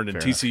concerned. And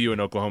TCU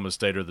and Oklahoma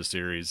State are the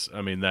series.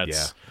 I mean,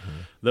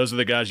 those are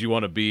the guys you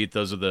want to beat.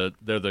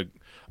 They're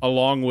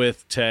along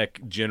with Tech,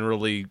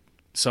 generally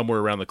somewhere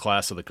around the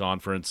class of the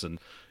conference. And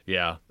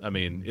I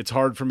mean, it's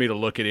hard for me to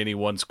look at any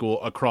one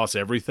school across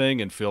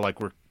everything and feel like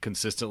we're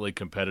consistently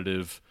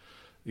competitive,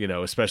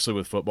 especially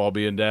with football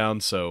being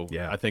down. So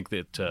I think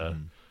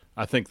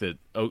that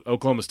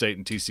Oklahoma State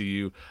and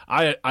TCU.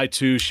 I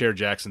too share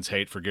Jackson's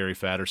hate for Gary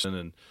Patterson,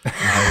 and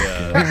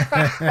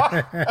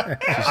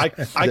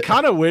I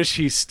kind of wish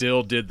he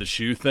still did the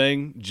shoe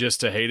thing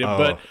just to hate him.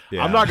 But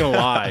I'm not gonna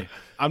lie.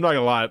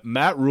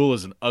 Matt Rule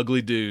is an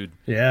ugly dude.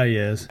 Yeah, he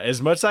is.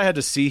 As much as I had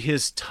to see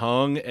his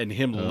tongue and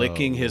him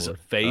licking his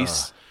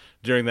face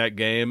during that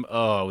game,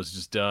 I was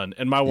just done.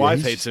 And my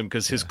wife hates him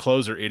because his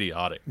clothes are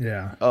idiotic.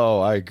 Yeah. Oh,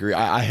 I agree.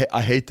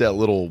 I hate that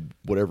little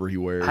whatever he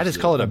wears. I just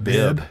call it a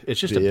bib. It's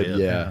just a bib.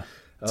 Yeah.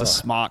 It's a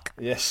smock.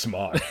 Yeah,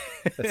 smock.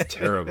 That's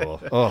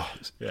terrible. Oh,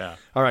 yeah.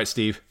 All right,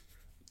 Steve.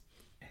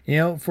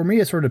 For me,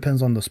 it sort of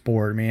depends on the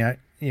sport. I mean,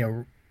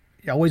 I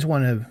always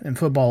want to, in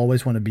football,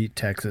 always want to beat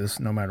Texas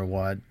no matter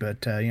what.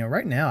 But,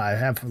 right now I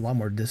have a lot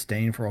more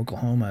disdain for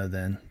Oklahoma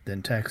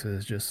than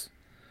Texas. Just,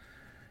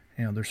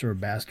 they're sort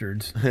of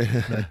bastards.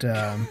 But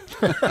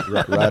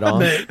right on.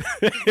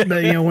 But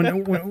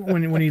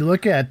when you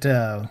look at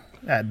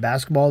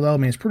basketball, though, I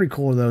mean, it's pretty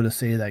cool though to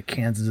see that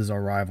Kansas is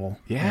our rival.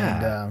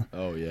 Yeah.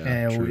 And,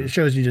 and it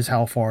shows you just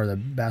how far the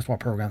basketball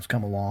program's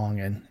come along,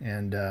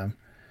 and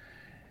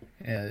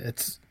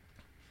it's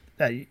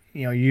that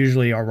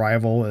usually our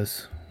rival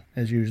is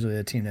usually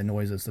the team that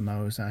annoys us the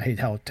most. And I hate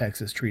how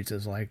Texas treats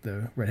us like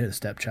the redheaded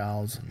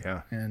stepchilds.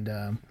 Yeah.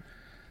 And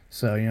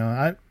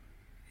so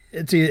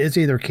it's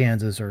either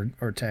Kansas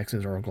or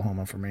Texas or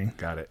Oklahoma for me.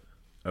 Got it.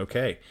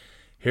 Okay.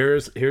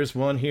 Here's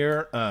one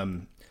here.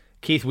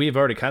 Keith, we've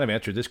already kind of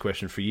answered this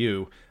question for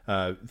you.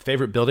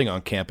 Favorite building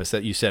on campus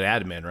that you said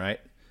admin, right?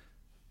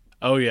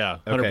 Oh, yeah,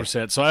 100%.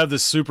 Okay. So I have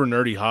this super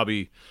nerdy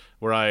hobby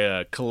where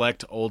I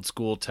collect old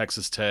school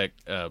Texas Tech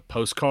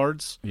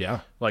postcards. Yeah.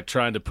 Like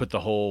trying to put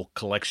the whole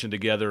collection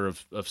together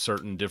of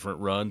certain different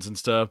runs and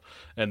stuff.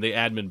 And the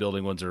admin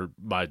building ones are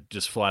my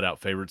just flat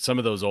out favorites. Some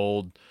of those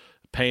old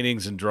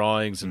paintings and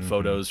drawings and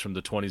photos from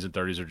the 20s and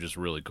 30s are just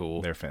really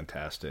cool. They're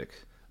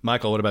fantastic.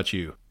 Michael, what about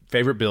you?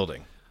 Favorite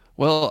building?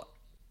 Well,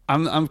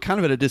 I'm kind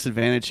of at a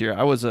disadvantage here.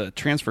 I was a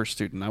transfer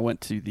student. I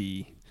went to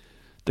the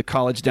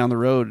college down the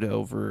road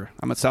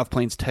I'm at South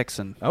Plains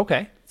Texan.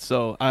 Okay.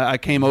 So I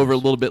came over a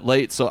little bit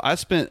late. So I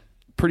spent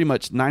pretty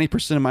much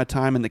 90% of my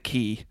time in the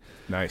Key.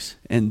 Nice.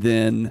 And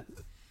then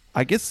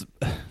I guess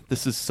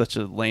this is such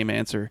a lame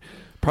answer.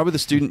 Probably the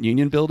Student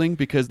Union building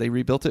because they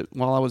rebuilt it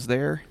while I was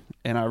there.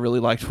 And I really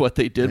liked what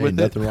they did with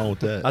nothing wrong with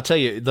that. I'll tell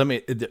you,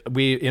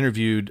 we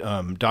interviewed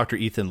Dr.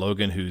 Ethan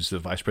Logan, who's the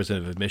vice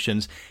president of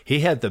admissions.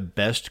 He had the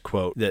best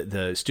quote that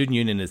the Student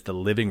Union is the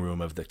living room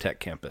of the Tech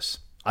campus.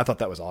 I thought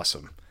that was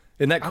awesome.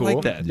 Isn't that cool? I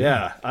like that.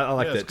 Yeah, I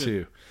like that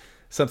too.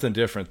 Something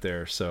different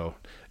there. So,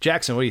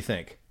 Jackson, what do you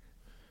think?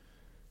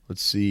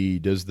 Let's see.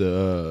 Does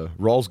the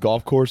Rawls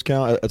Golf Course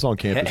count? That's on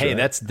campus. Hey,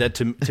 right?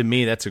 to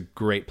me, that's a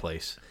great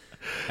place.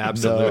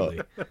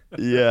 Absolutely. No.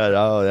 Yeah.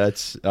 Oh, I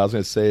was going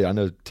to say, I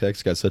know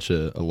Tech's got such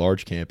a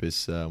large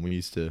campus. We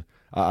used to,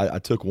 I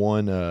took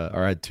one,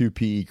 or I had 2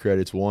 PE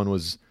credits. One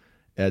was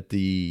at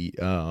the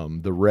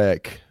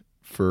rec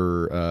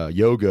for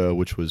yoga,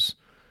 which was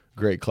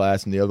great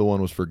class, and the other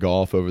one was for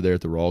golf over there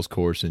at the Rawls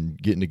course.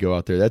 And getting to go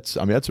out there, that's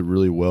a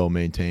really well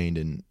maintained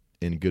and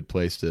a good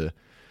place to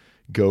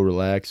go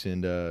relax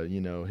and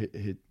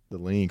hit the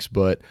links.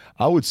 But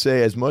I would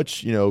say, as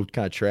much kind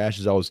of trash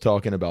as I was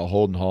talking about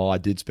Holden Hall, I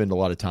did spend a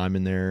lot of time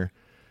in there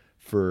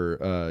for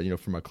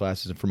for my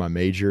classes and for my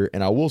major.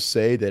 And I will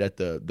say that at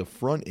the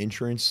front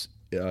entrance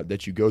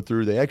that you go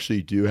through, they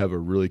actually do have a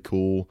really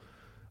cool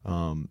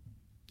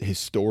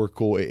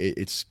historical.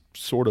 It's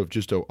sort of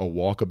just a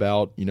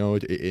walkabout.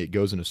 It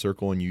goes in a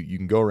circle, and you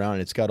can go around,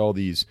 and it's got all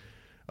these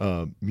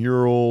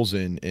murals,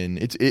 and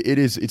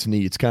it's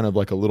neat. It's kind of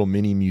like a little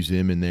mini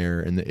museum in there,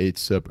 and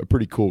it's a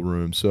pretty cool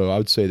room. So I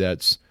would say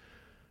that's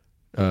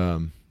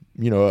a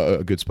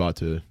good spot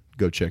to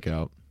go check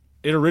out.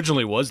 It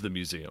originally was the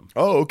museum.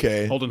 Oh,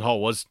 okay. Holden Hall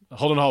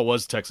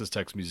was Texas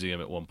Tech's museum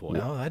at one point.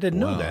 No, I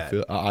didn't know that.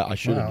 I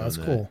should have known that's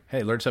that. cool.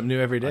 Hey, learn something new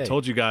every day. I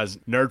told you guys,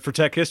 nerd for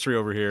tech history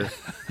over here.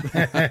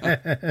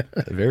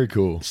 Very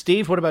cool.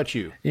 Steve, what about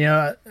you?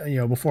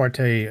 Before I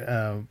tell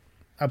you,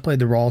 I played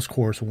the Rawls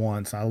course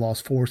once. I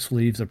lost 4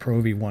 sleeves of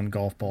Pro V1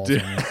 golf balls.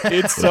 Dude,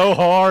 it's so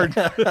hard.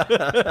 Golly.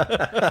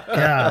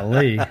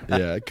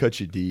 Yeah, it cuts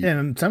you deep.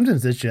 And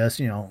sometimes it's just,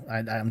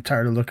 I'm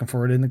tired of looking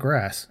for it in the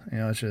grass.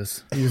 It's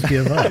just, you just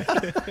give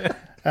up.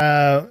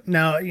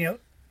 Now,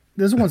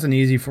 this one's an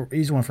easy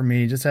one for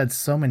me. Just had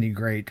so many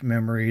great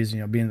memories,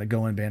 being in the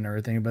going band and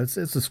everything, but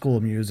it's the School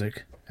of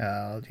Music.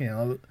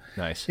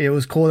 Nice. It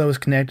was cool that it was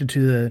connected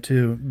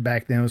to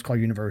back then it was called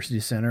University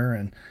Center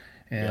and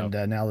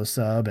now the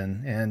Sub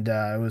and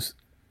it was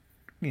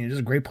just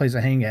a great place to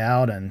hang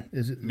out and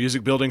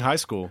Music Building High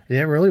School.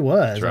 Yeah, it really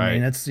was. That's right. I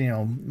mean, it's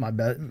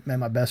met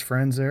my best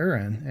friends there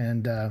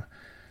and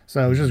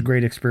so it was just a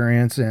great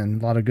experience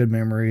and a lot of good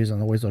memories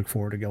and always look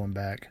forward to going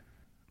back.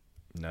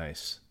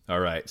 Nice.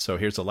 All right. So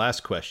here's the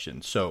last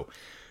question. So,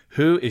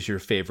 who is your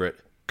favorite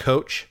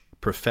coach,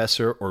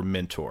 professor, or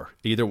mentor?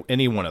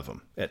 Any one of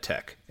them at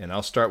Tech. And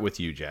I'll start with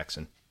you,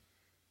 Jackson.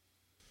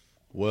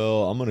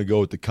 Well, I'm going to go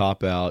with the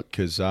cop-out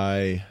because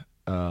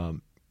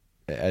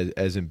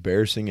as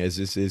embarrassing as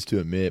this is to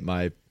admit,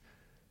 my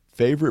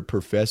favorite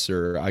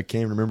professor, I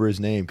can't remember his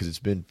name because it's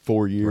been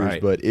 4 years,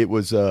 right. But it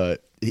was I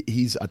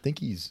think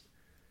he's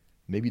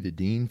maybe the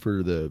dean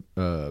for the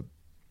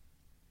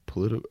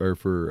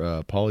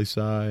poli-sci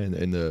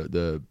and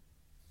the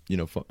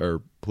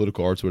or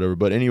political arts or whatever.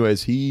 But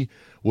anyways, he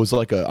was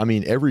like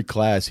every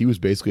class he was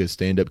basically a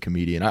stand-up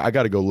comedian. I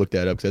got to go look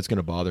that up because that's going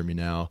to bother me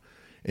now.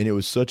 And it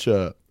was such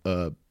a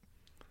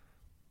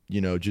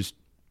just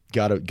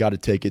got to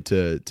take it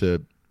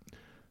to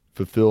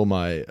fulfill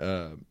my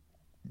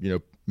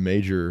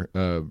major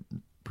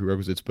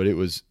prerequisites, but it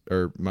was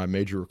my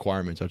major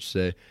requirements, I should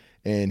say.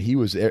 And he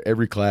was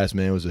every class,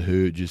 man, was a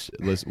hoot. Just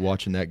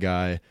watching that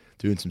guy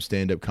doing some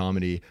stand-up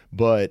comedy.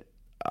 But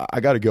I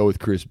got to go with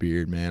Chris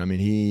Beard, man. I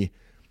mean,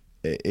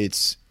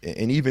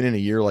 and even in a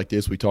year like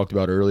this, we talked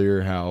about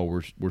earlier how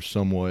we're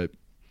somewhat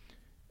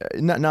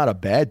not a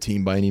bad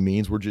team by any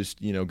means. We're just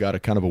got a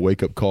kind of a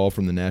wake-up call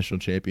from the national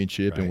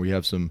championship, right. And we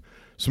have some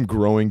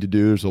growing to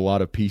do. There's a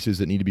lot of pieces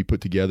that need to be put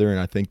together, and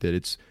I think that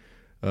it's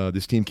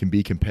this team can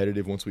be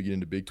competitive once we get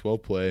into Big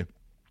 12 play.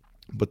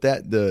 But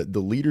the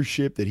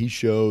leadership that he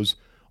shows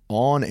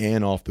on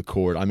and off the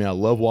court, I mean, I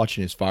love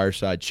watching his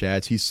fireside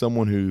chats. He's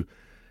someone who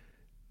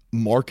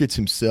markets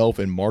himself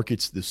and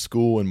markets the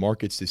school and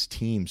markets this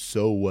team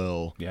so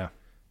well. Yeah.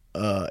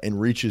 And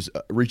reaches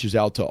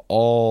out to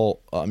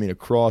all,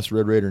 across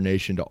Red Raider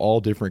Nation, to all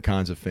different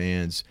kinds of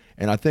fans.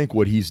 And I think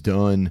what he's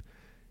done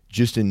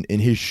just in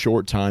his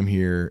short time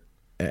here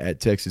at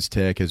Texas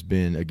Tech has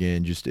been,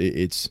 again, just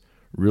it's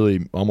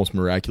really almost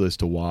miraculous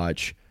to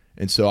watch.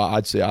 And so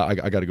I'd say I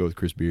got to go with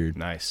Chris Beard.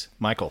 Nice.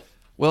 Michael.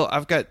 Well,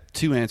 I've got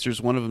 2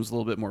 answers. One of them is a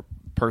little bit more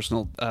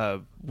personal.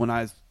 When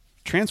I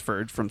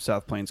transferred from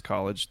South Plains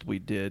College, we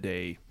did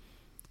a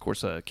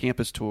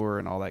campus tour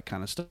and all that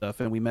kind of stuff,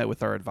 and we met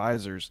with our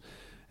advisors.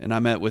 And I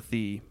met with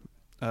the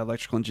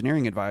electrical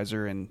engineering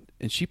advisor, and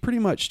she pretty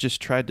much just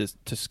tried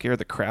to scare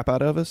the crap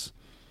out of us.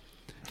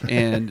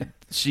 And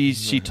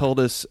she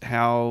told us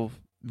how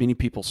many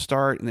people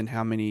start and then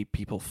how many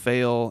people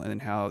fail and then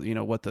how,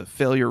 what the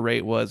failure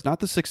rate was, not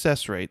the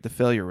success rate, the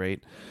failure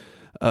rate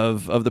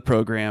of the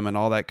program and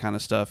all that kind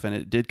of stuff. And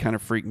it did kind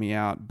of freak me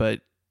out,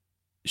 but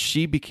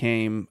she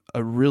became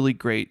a really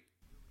great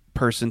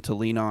person to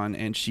lean on,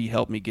 and she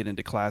helped me get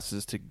into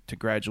classes to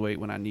graduate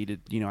when I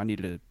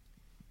needed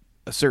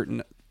a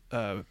certain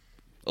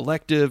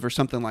elective or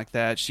something like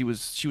that. She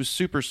was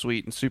super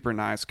sweet and super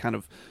nice, kind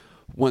of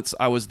once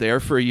I was there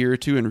for a year or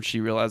two and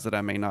she realized that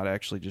I may not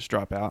actually just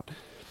drop out.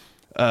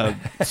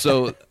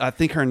 So I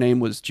think her name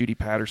was Judy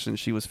Patterson.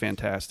 She was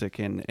fantastic,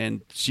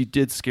 and she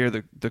did scare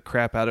the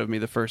crap out of me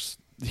the first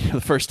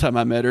time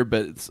I met her.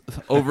 But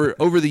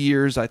over the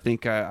years, I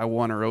think I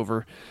won her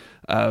over.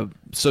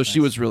 So she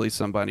was really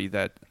somebody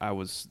that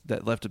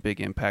left a big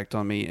impact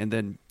on me. And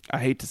then I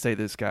hate to say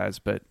this, guys,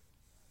 but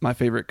my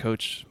favorite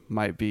coach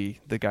might be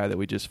the guy that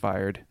we just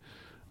fired.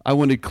 I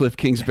wanted Cliff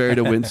Kingsbury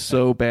to win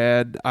so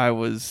bad. I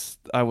was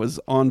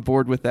on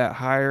board with that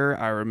hire.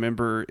 I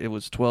remember it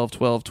was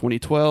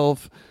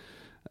 12/12/2012.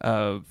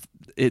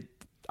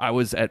 I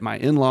was at my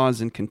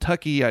in-laws in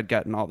Kentucky. I'd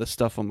gotten all this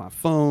stuff on my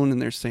phone,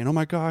 and they're saying, "Oh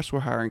my gosh,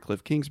 we're hiring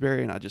Cliff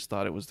Kingsbury," and I just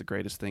thought it was the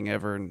greatest thing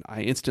ever. And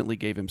I instantly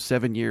gave him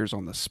 7 years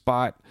on the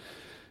spot.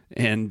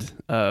 And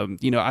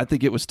I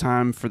think it was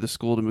time for the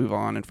school to move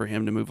on and for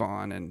him to move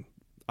on. And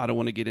I don't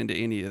want to get into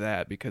any of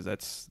that because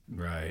that's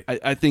right.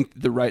 I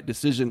think the right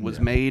decision was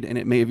made, and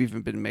it may have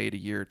even been made a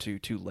year or two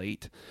too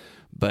late.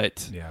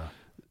 But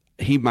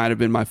he might have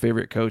been my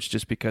favorite coach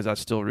just because I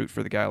still root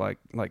for the guy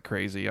like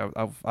crazy.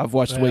 I've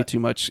watched way too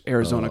much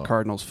Arizona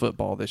Cardinals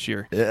football this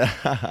year.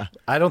 Yeah.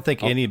 I don't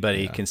think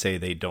anybody can say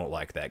they don't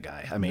like that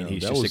guy. I mean,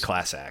 he's just a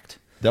class act.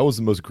 That was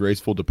the most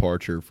graceful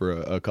departure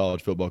for a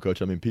college football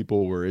coach. I mean,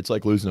 it's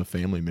like losing a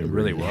family member. It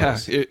really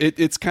was. Yeah,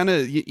 it's kind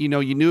of,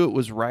 you knew it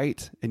was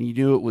right and you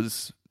knew it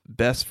was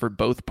best for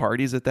both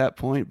parties at that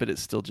point, but it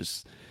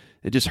just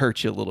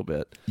hurts you a little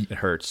bit. It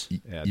hurts.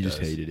 Yeah, you just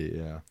hated it.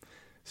 Yeah.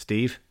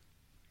 Steve?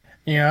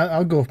 Yeah,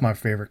 I'll go with my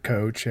favorite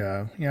coach.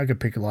 I could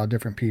pick a lot of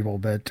different people,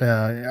 but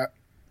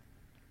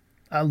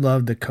I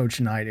love the Coach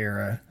Knight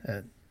era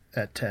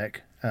at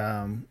Tech.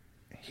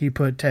 He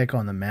put Tech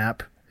on the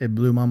map. It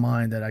blew my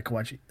mind that I could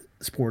watch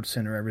Sports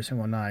Center every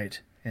single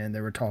night, and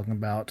they were talking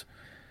about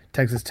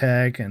Texas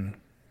Tech and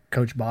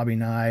Coach Bobby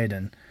Knight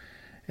and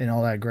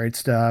all that great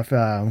stuff.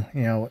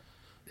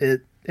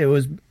 It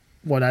was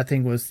what I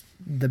think was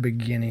the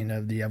beginning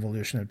of the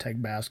evolution of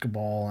Tech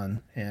basketball,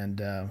 and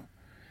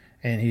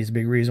he's a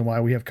big reason why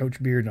we have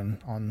Coach Beard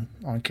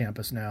on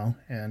campus now.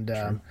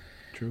 And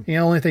True. The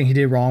only thing he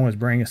did wrong was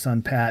bring his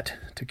son Pat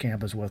to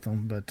campus with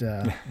him. But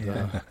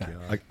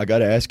I got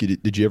to ask you,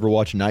 did you ever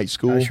watch Night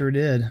School? I sure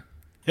did.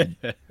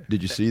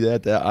 Did you see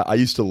that? I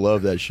used to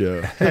love that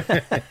show.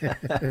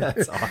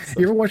 That's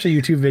awesome. You ever watch a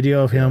YouTube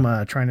video of him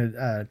trying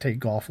to take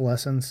golf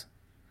lessons?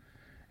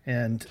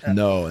 And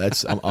no,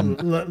 that's I'm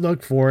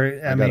look for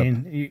it. I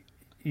mean,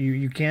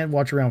 you can't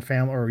watch around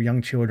family or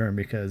young children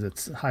because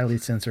it's highly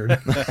censored.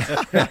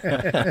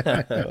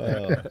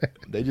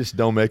 They just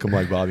don't make them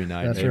like Bobby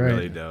Knight. That's They right.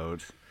 really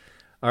don't.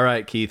 All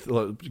right, Keith,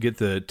 get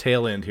the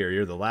tail end here.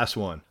 You're the last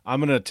one.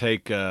 I'm gonna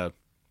take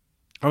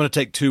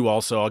two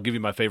also. I'll give you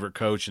my favorite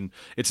coach, and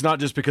it's not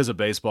just because of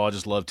baseball. I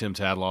just love Tim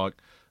Tadlock.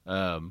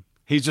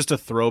 He's just a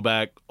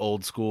throwback,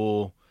 old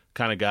school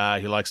kind of guy.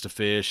 He likes to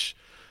fish.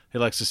 He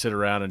likes to sit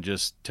around and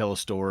just tell a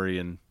story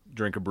and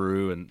drink a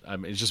brew, and I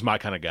mean, he's just my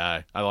kind of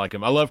guy. I like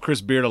him. I love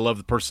Chris Beard. I love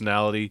the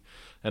personality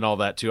and all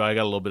that too. I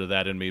got a little bit of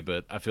that in me,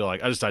 but I feel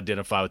like I just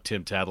identify with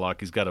Tim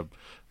Tadlock. He's got a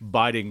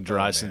biting,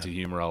 dry sense of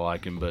humor. I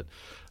like him, but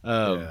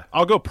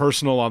I'll go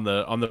personal on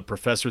the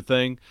professor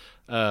thing.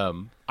 I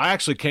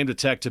actually came to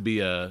Tech to be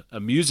a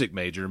music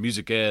major,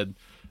 music ed,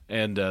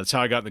 and that's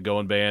how I got in the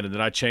Going Band. And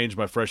then I changed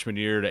my freshman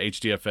year to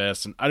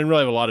HDFS, and I didn't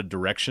really have a lot of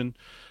direction,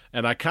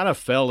 and I kind of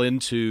fell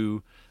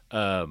into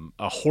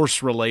a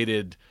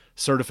horse-related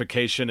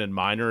certification and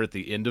minor at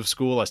the end of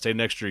school. I stayed an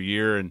extra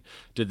year and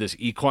did this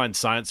equine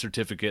science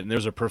certificate, and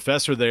there's a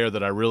professor there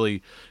that I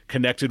really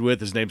connected with.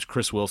 His name's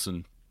Chris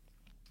Wilson,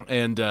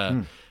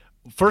 and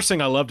first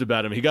thing I loved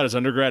about him, he got his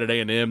undergrad at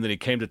A&M, then he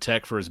came to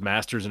Tech for his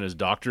master's and his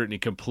doctorate, and he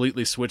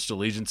completely switched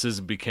allegiances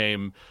and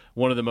became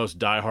one of the most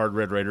diehard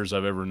Red Raiders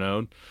I've ever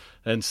known.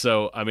 And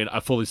so, I mean, I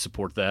fully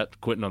support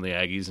that, quitting on the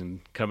Aggies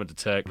and coming to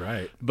Tech.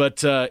 Right. But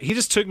he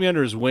just took me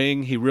under his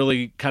wing. He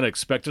really kind of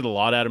expected a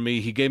lot out of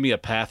me. He gave me a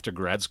path to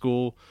grad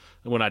school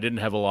when I didn't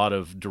have a lot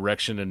of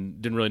direction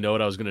and didn't really know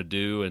what I was going to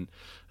do,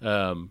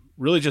 and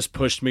really just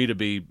pushed me to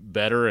be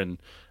better, and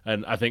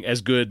I think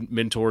as good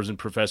mentors and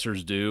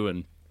professors do.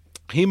 And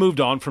he moved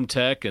on from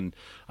Tech, and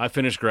I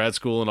finished grad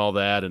school and all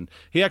that. And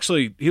he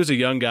was a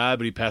young guy,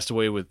 but he passed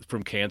away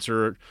from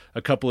cancer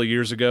a couple of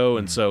years ago.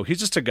 And so he's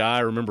just a guy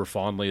I remember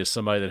fondly as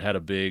somebody that had a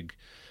big,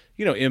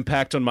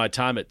 impact on my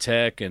time at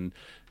Tech and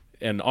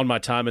on my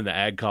time in the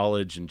ag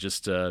college, and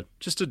just a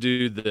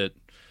dude that,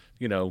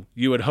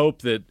 you would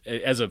hope that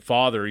as a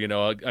father,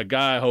 a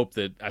guy I hope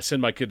that I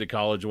send my kid to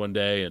college one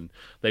day and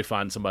they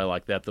find somebody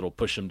like that that'll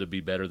push them to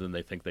be better than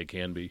they think they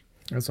can be.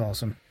 That's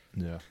awesome.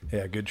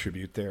 Yeah, good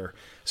tribute there.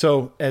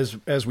 So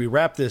as we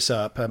wrap this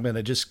up, I'm going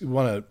to just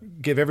want to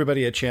give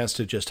everybody a chance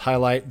to just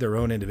highlight their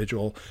own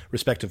individual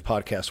respective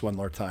podcasts one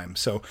more time.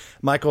 So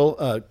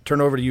Michael,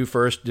 turn over to you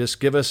first. Just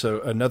give us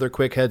another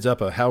quick heads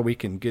up of how we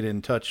can get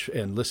in touch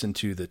and listen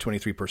to the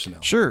 23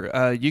 Personnel.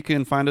 Sure. You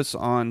can find us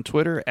on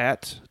Twitter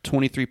at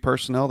 23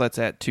 Personnel. That's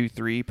at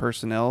 23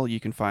 Personnel. You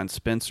can find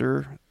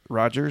Spencer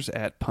Rogers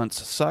at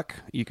Punts Suck.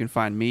 You can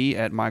find me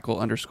at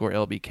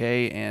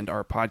Michael_LBK, and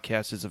our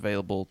podcast is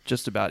available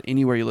just about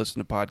anywhere you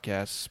listen to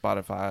podcasts: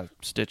 Spotify,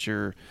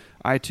 Stitcher,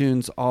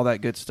 iTunes, all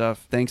that good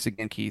stuff. Thanks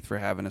again, Keith, for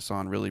having us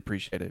on. Really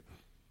appreciate it.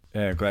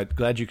 Yeah,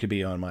 glad you could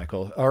be on,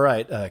 Michael. All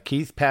right,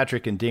 Keith,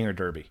 Patrick, and Dinger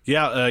Derby.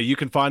 Yeah, you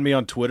can find me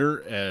on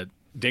Twitter at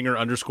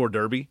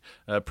Dinger_Derby.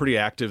 Pretty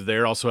active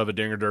there. Also have a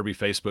Dinger Derby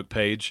Facebook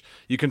page.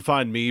 You can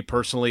find me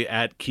personally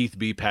at Keith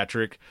B.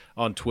 Patrick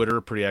on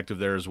Twitter. Pretty active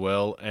there as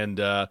well. And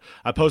I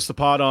post the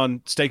pod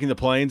on Staking the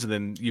Plains, and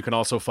then you can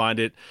also find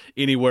it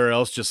anywhere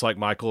else, just like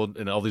Michael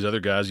and all these other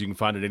guys. You can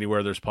find it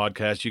anywhere there's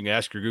podcasts. You can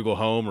ask your Google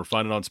Home or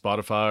find it on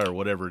Spotify or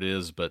whatever it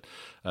is. But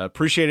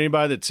appreciate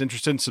anybody that's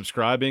interested in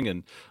subscribing,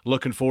 and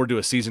looking forward to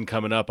a season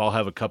coming up. I'll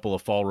have a couple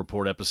of fall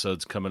report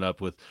episodes coming up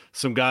with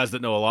some guys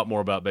that know a lot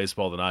more about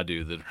baseball than I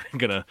do that are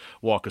going to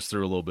walk us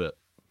through a little bit.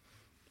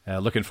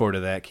 Looking forward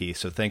to that, Keith.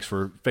 So thanks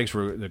for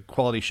the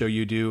quality show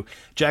you do.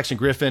 Jackson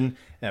Griffin,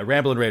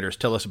 Ramblin' Raiders,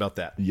 tell us about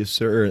that. Yes,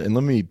 sir. And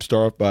let me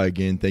start off by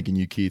again thanking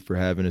you, Keith, for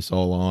having us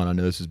all on. I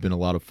know this has been a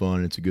lot of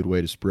fun. It's a good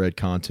way to spread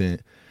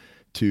content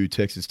to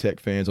Texas Tech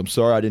fans. I'm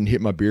sorry I didn't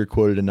hit my beer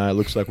quota tonight. It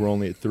looks like we're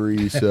only at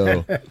 3,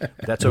 so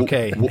that's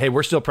okay. Hey,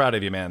 we're still proud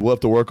of you, man. We'll have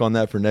to work on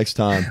that for next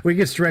time. We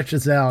can stretch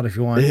this out if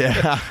you want.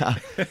 Yeah,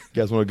 you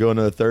guys want to go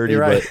another 30?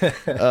 You're right.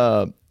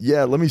 But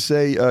yeah, let me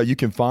say you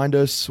can find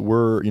us.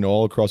 We're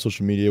all across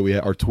social media. We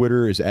have, our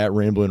Twitter is at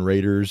Ramblin'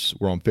 Raiders.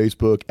 We're on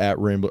Facebook at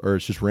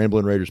it's just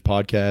Ramblin' Raiders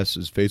Podcast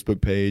is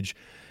Facebook page.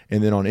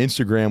 And then on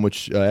Instagram,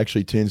 which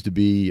actually tends to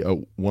be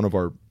one of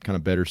our kind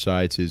of better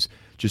sites, is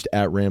just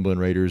at Ramblin'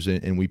 Raiders,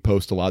 and we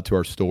post a lot to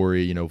our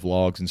story,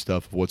 vlogs and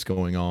stuff of what's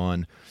going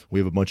on. We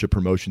have a bunch of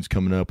promotions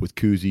coming up with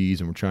koozies,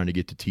 and we're trying to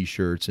get to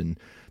T-shirts and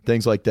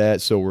things like that.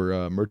 So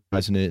we're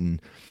merchandising it,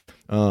 and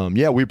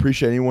we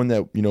appreciate anyone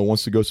that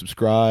wants to go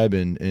subscribe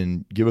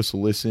and give us a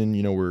listen.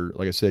 We're,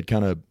 like I said,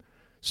 kind of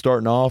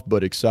starting off,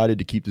 but excited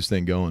to keep this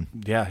thing going.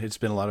 Yeah, it's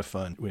been a lot of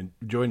fun. We're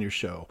enjoying your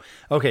show.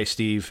 Okay,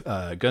 Steve,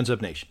 Guns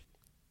Up Nation.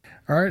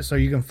 All right, so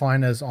you can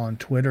find us on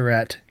Twitter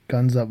at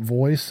Guns Up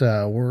Voice.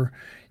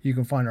 You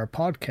can find our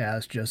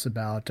podcast just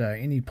about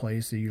any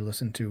place that you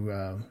listen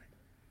to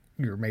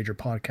your major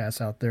podcasts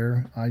out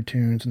there,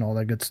 iTunes and all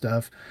that good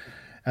stuff.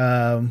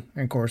 And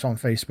of course, on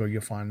Facebook,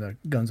 you'll find the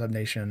Guns Up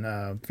Nation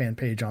fan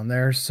page on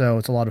there. So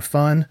it's a lot of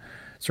fun.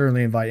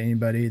 Certainly invite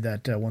anybody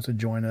that wants to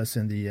join us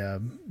in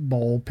the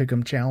Bowl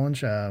Pick'em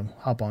Challenge.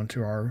 Hop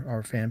onto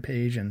our fan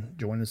page and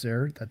join us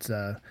there. That's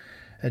a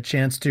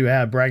chance to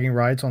have bragging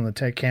rights on the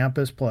Tech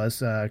campus,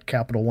 plus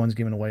Capital One's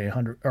giving away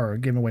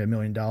 $1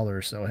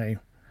 million. So hey,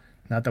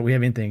 not that we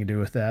have anything to do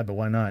with that, but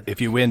why not?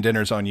 If you win,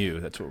 dinner's on you.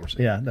 That's what we're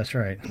saying. Yeah, that's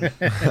right.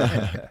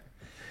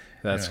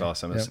 That's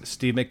awesome. Yep.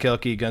 Steve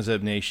McKelkey, Guns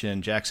Up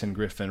Nation, Jackson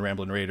Griffin,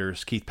 Ramblin'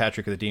 Raiders, Keith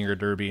Patrick of the Dinger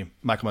Derby,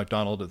 Michael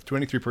McDonald of the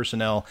 23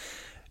 Personnel.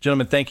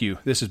 Gentlemen, thank you.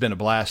 This has been a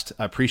blast.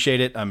 I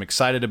appreciate it. I'm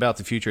excited about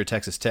the future of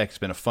Texas Tech. It's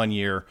been a fun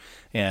year.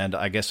 And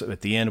I guess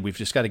at the end, we've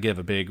just got to give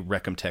a big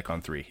Recom Tech on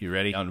 3. You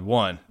ready? On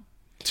 1,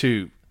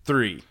 2,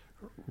 3.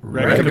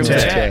 Recom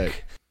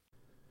Tech.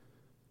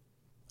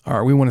 All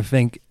right, we want to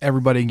thank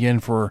everybody again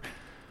for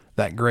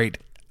that great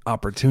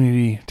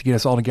opportunity to get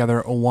us all together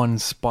at one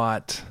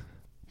spot.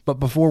 But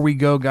before we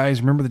go,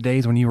 guys, remember the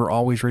days when you were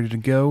always ready to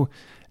go?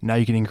 Now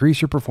you can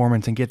increase your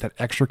performance and get that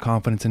extra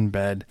confidence in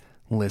bed.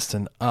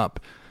 Listen up.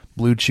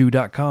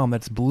 BlueChew.com.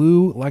 That's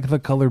blue like the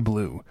color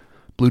blue.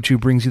 Blue Chew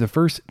brings you the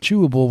first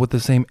chewable with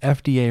the same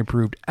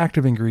FDA-approved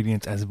active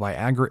ingredients as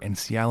Viagra and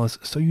Cialis,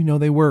 so you know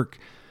they work.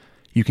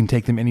 You can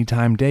take them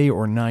anytime, day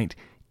or night,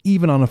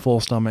 even on a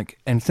full stomach,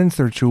 and since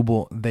they're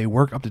chewable, they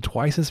work up to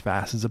twice as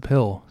fast as a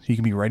pill, so you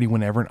can be ready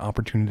whenever an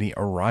opportunity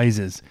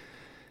arises.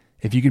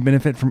 If you can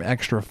benefit from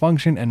extra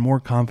function and more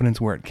confidence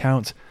where it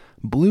counts,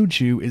 Blue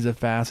Chew is a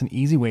fast and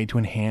easy way to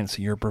enhance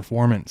your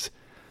performance.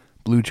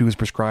 Blue Chew is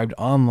prescribed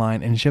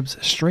online and ships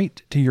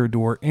straight to your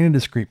door in a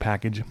discreet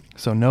package,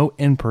 so no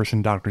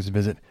in-person doctor's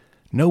visit,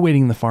 no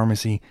waiting in the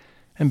pharmacy,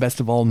 and best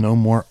of all, no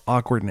more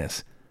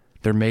awkwardness.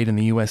 They're made in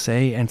the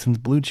USA, and since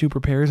Blue Chew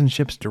prepares and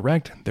ships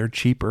direct, they're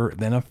cheaper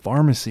than a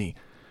pharmacy.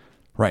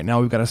 Right now,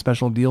 we've got a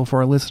special deal for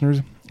our listeners.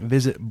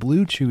 Visit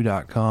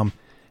BlueChew.com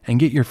and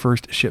get your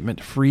first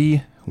shipment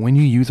free when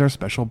you use our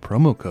special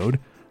promo code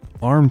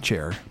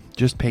ARMCHAIR.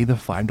 Just pay the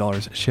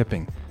 $5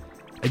 shipping.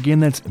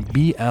 Again, that's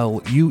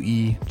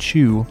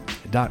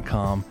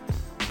BlueChew.com,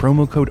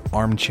 promo code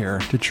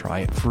ARMCHAIR to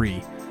try it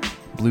free.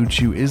 Blue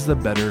Chew is the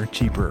better,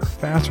 cheaper,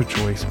 faster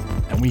choice,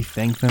 and we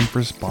thank them for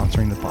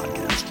sponsoring the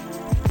podcast.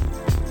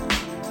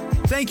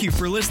 Thank you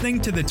for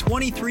listening to the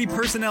 23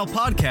 Personnel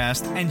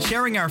Podcast and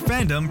sharing our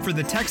fandom for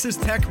the Texas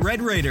Tech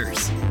Red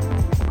Raiders.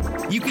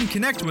 You can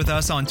connect with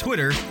us on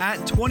Twitter at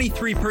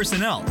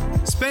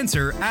 23Personnel,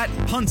 Spencer at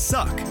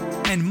Huntsuck,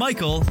 and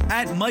Michael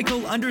at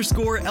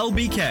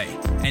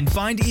Michael_LBK, and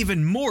find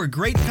even more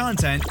great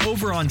content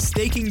over on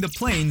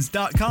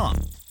StakingThePlains.com.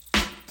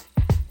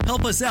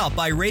 Help us out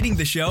by rating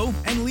the show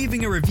and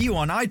leaving a review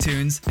on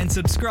iTunes, and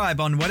subscribe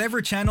on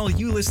whatever channel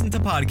you listen to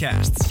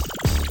podcasts.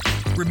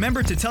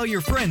 Remember to tell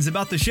your friends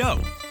about the show.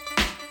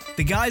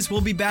 The guys will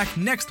be back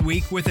next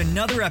week with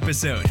another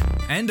episode.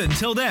 And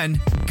until then,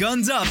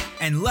 guns up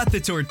and let the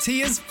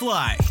tortillas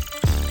fly.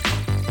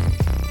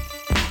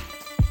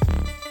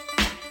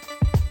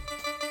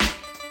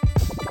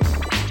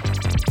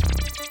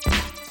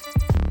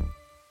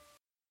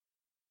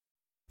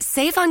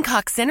 Save on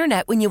Cox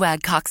Internet when you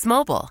add Cox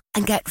Mobile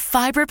and get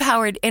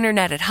fiber-powered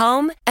internet at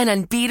home and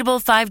unbeatable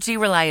 5G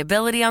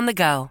reliability on the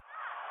go.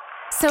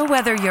 So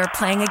whether you're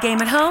playing a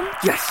game at home,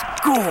 yes,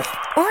 cool,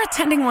 or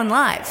attending one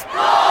live,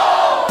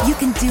 no! You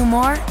can do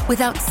more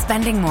without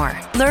spending more.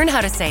 Learn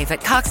how to save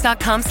at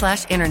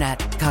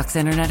cox.com/internet. Cox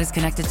Internet is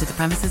connected to the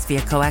premises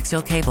via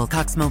coaxial cable.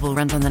 Cox Mobile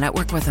runs on the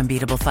network with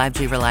unbeatable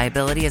 5G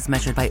reliability as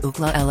measured by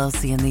Ookla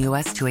LLC in the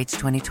U.S. to H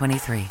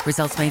 2023.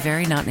 Results may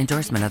vary, not an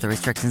endorsement. Other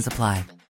restrictions apply.